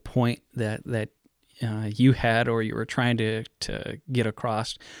 the point that you had or you were trying to get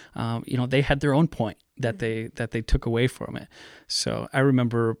across. They had their own point that they took away from it. So I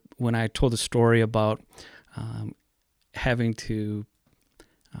remember when I told a story about having to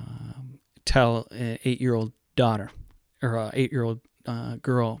tell an 8-year-old daughter or an 8-year-old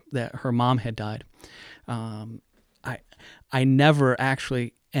girl that her mom had died. I never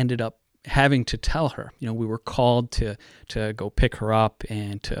actually ended up having to tell her. We were called to go pick her up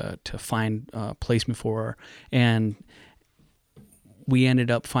and to find a placement for her, and we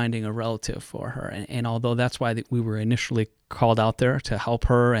ended up finding a relative for her. And although that's why we were initially called out there to help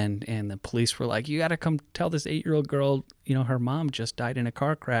her, and the police were like, you got to come tell this 8-year-old girl, her mom just died in a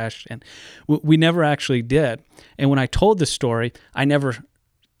car crash. And we never actually did. And when I told this story, I never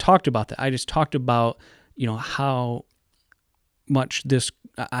talked about that. I just talked about, how much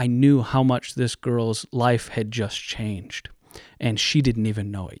I knew how much this girl's life had just changed, and she didn't even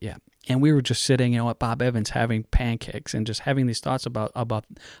know it yet. And we were just sitting, at Bob Evans having pancakes and just having these thoughts about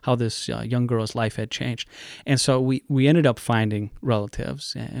how this young girl's life had changed. And so we ended up finding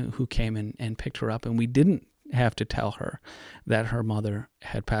relatives who came and picked her up, and we didn't have to tell her that her mother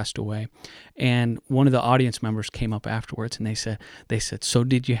had passed away. And one of the audience members came up afterwards, and they said, so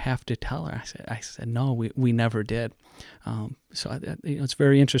did you have to tell her? I said, no, we never did. So it's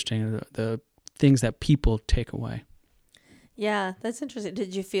very interesting, the things that people take away. Yeah, that's interesting.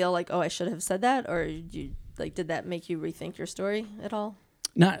 Did you feel like, I should have said that, or did that make you rethink your story at all?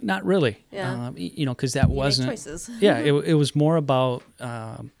 Not really. Yeah. Because that wasn't. Make choices. Yeah, it was more about.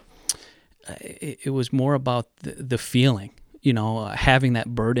 It was more about the feeling, having that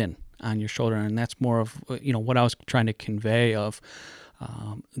burden on your shoulder, and that's more of what I was trying to convey of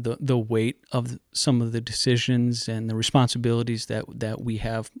the weight of some of the decisions and the responsibilities that we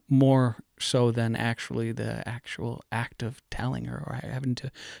have, more so than actually the actual act of telling her or having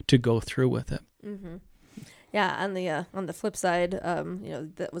to go through with it. Mm-hmm. Yeah, on the flip side,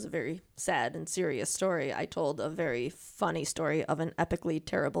 that was a very sad and serious story. I told a very funny story of an epically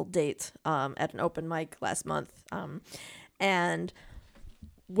terrible date at an open mic last month, and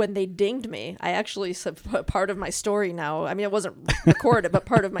when they dinged me, I actually said part of my story now. I mean, it wasn't recorded, but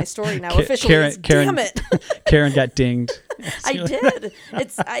part of my story now officially is, damn it. Karen got dinged. I did.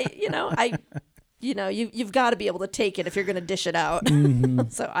 You've got to be able to take it if you're going to dish it out. Mm-hmm.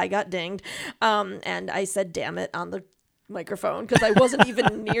 So I got dinged. And I said, damn it, on the microphone, because I wasn't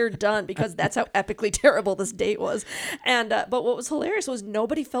even near done, because that's how epically terrible this date was. And but what was hilarious was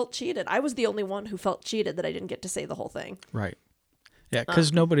nobody felt cheated. I was the only one who felt cheated that I didn't get to say the whole thing. Right. Yeah,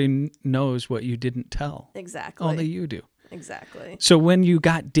 because nobody knows what you didn't tell. Exactly. Only you do. Exactly. So when you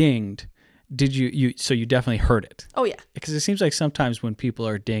got dinged, did you definitely heard it? Oh, yeah. Because it seems like sometimes when people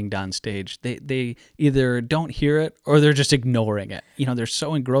are dinged on stage, they either don't hear it or they're just ignoring it. They're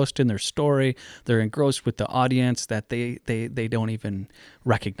so engrossed in their story, they're engrossed with the audience that they don't even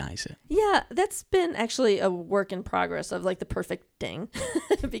recognize it. Yeah, that's been actually a work in progress of like the perfect ding,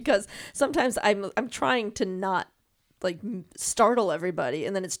 because sometimes I'm trying to not startle everybody,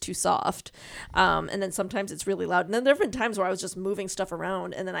 and then it's too soft, and then sometimes it's really loud, and then there have been times where I was just moving stuff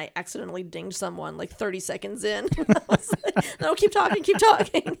around and then I accidentally dinged someone 30 seconds in. I was like, no, keep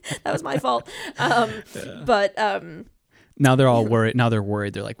talking. That was my fault. But now they're all worried. Now they're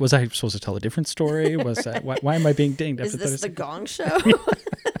worried. They're like, was I supposed to tell a different story? Was that why am I being dinged? Is this the Gong Show?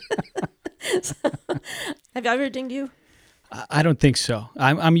 Have I ever dinged you? I don't think so.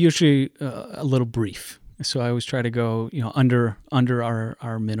 I'm usually a little brief. So I always try to go, under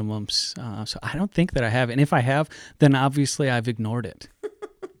our minimums. So I don't think that I have. And if I have, then obviously I've ignored it.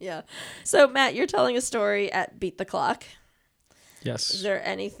 Yeah. So, Matt, you're telling a story at Beat the Clock. Yes. Is there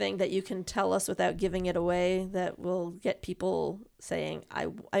anything that you can tell us without giving it away that will get people saying,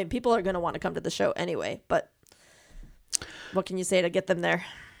 people are going to want to come to the show anyway, but what can you say to get them there?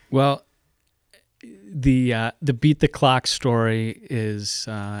 Well, the Beat the Clock story is,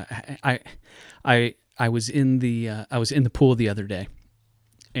 I was in the pool the other day,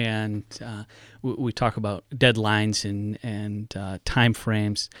 and we talk about deadlines and time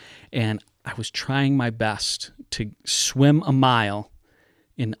frames, and I was trying my best to swim a mile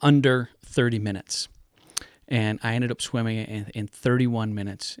in under 30 minutes, and I ended up swimming in 31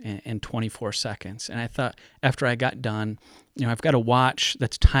 minutes and 24 seconds. And I thought, after I got done, I've got a watch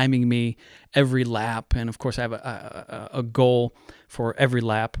that's timing me every lap, and of course I have a goal for every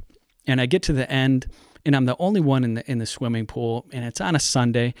lap. And I get to the end, and I'm the only one in the swimming pool, and it's on a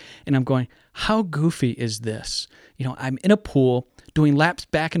Sunday, and I'm going, how goofy is this? I'm in a pool doing laps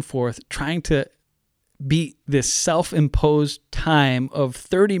back and forth, trying to beat this self-imposed time of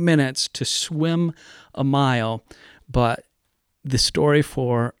 30 minutes to swim a mile, but the story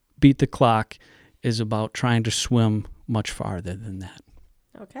for Beat the Clock is about trying to swim much farther than that.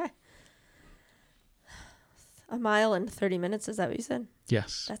 Okay. A mile in 30 minutes, is that what you said?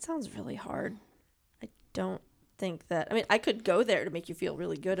 Yes. That sounds really hard. I don't think that... I mean, I could go there to make you feel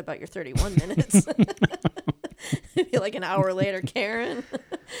really good about your 31 minutes. Maybe like an hour later, Karen,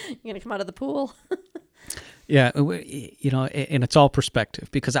 you're going to come out of the pool. Yeah, you know, and it's all perspective,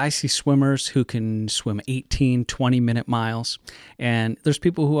 because I see swimmers who can swim 18, 20-minute miles, and there's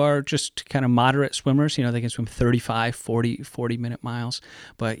people who are just kind of moderate swimmers. You know, they can swim 35, 40-minute miles.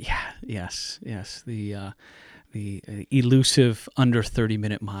 But yeah, yes, the elusive under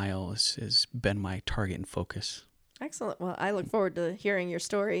 30-minute mile has been my target and focus. Excellent. Well, I look forward to hearing your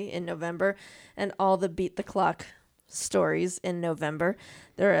story in November and all the Beat the Clock stories in November.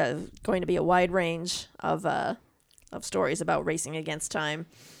 There are going to be a wide range of stories about racing against time.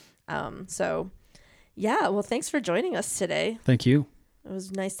 So, yeah, well, thanks for joining us today. Thank you. It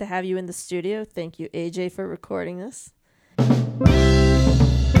was nice to have you in the studio. Thank you, AJ, for recording this.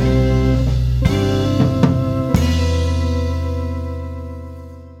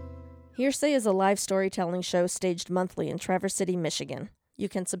 Hearsay is a live storytelling show staged monthly in Traverse City, Michigan. You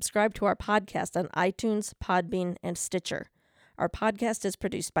can subscribe to our podcast on iTunes, Podbean, and Stitcher. Our podcast is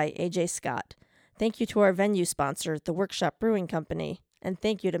produced by AJ Scott. Thank you to our venue sponsor, the Workshop Brewing Company, and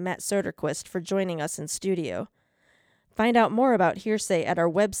thank you to Matt Soderquist for joining us in studio. Find out more about Hearsay at our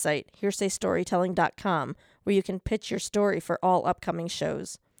website, hearsaystorytelling.com, where you can pitch your story for all upcoming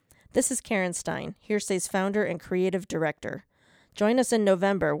shows. This is Karen Stein, Hearsay's founder and creative director. Join us in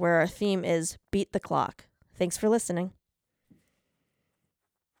November, where our theme is Beat the Clock. Thanks for listening.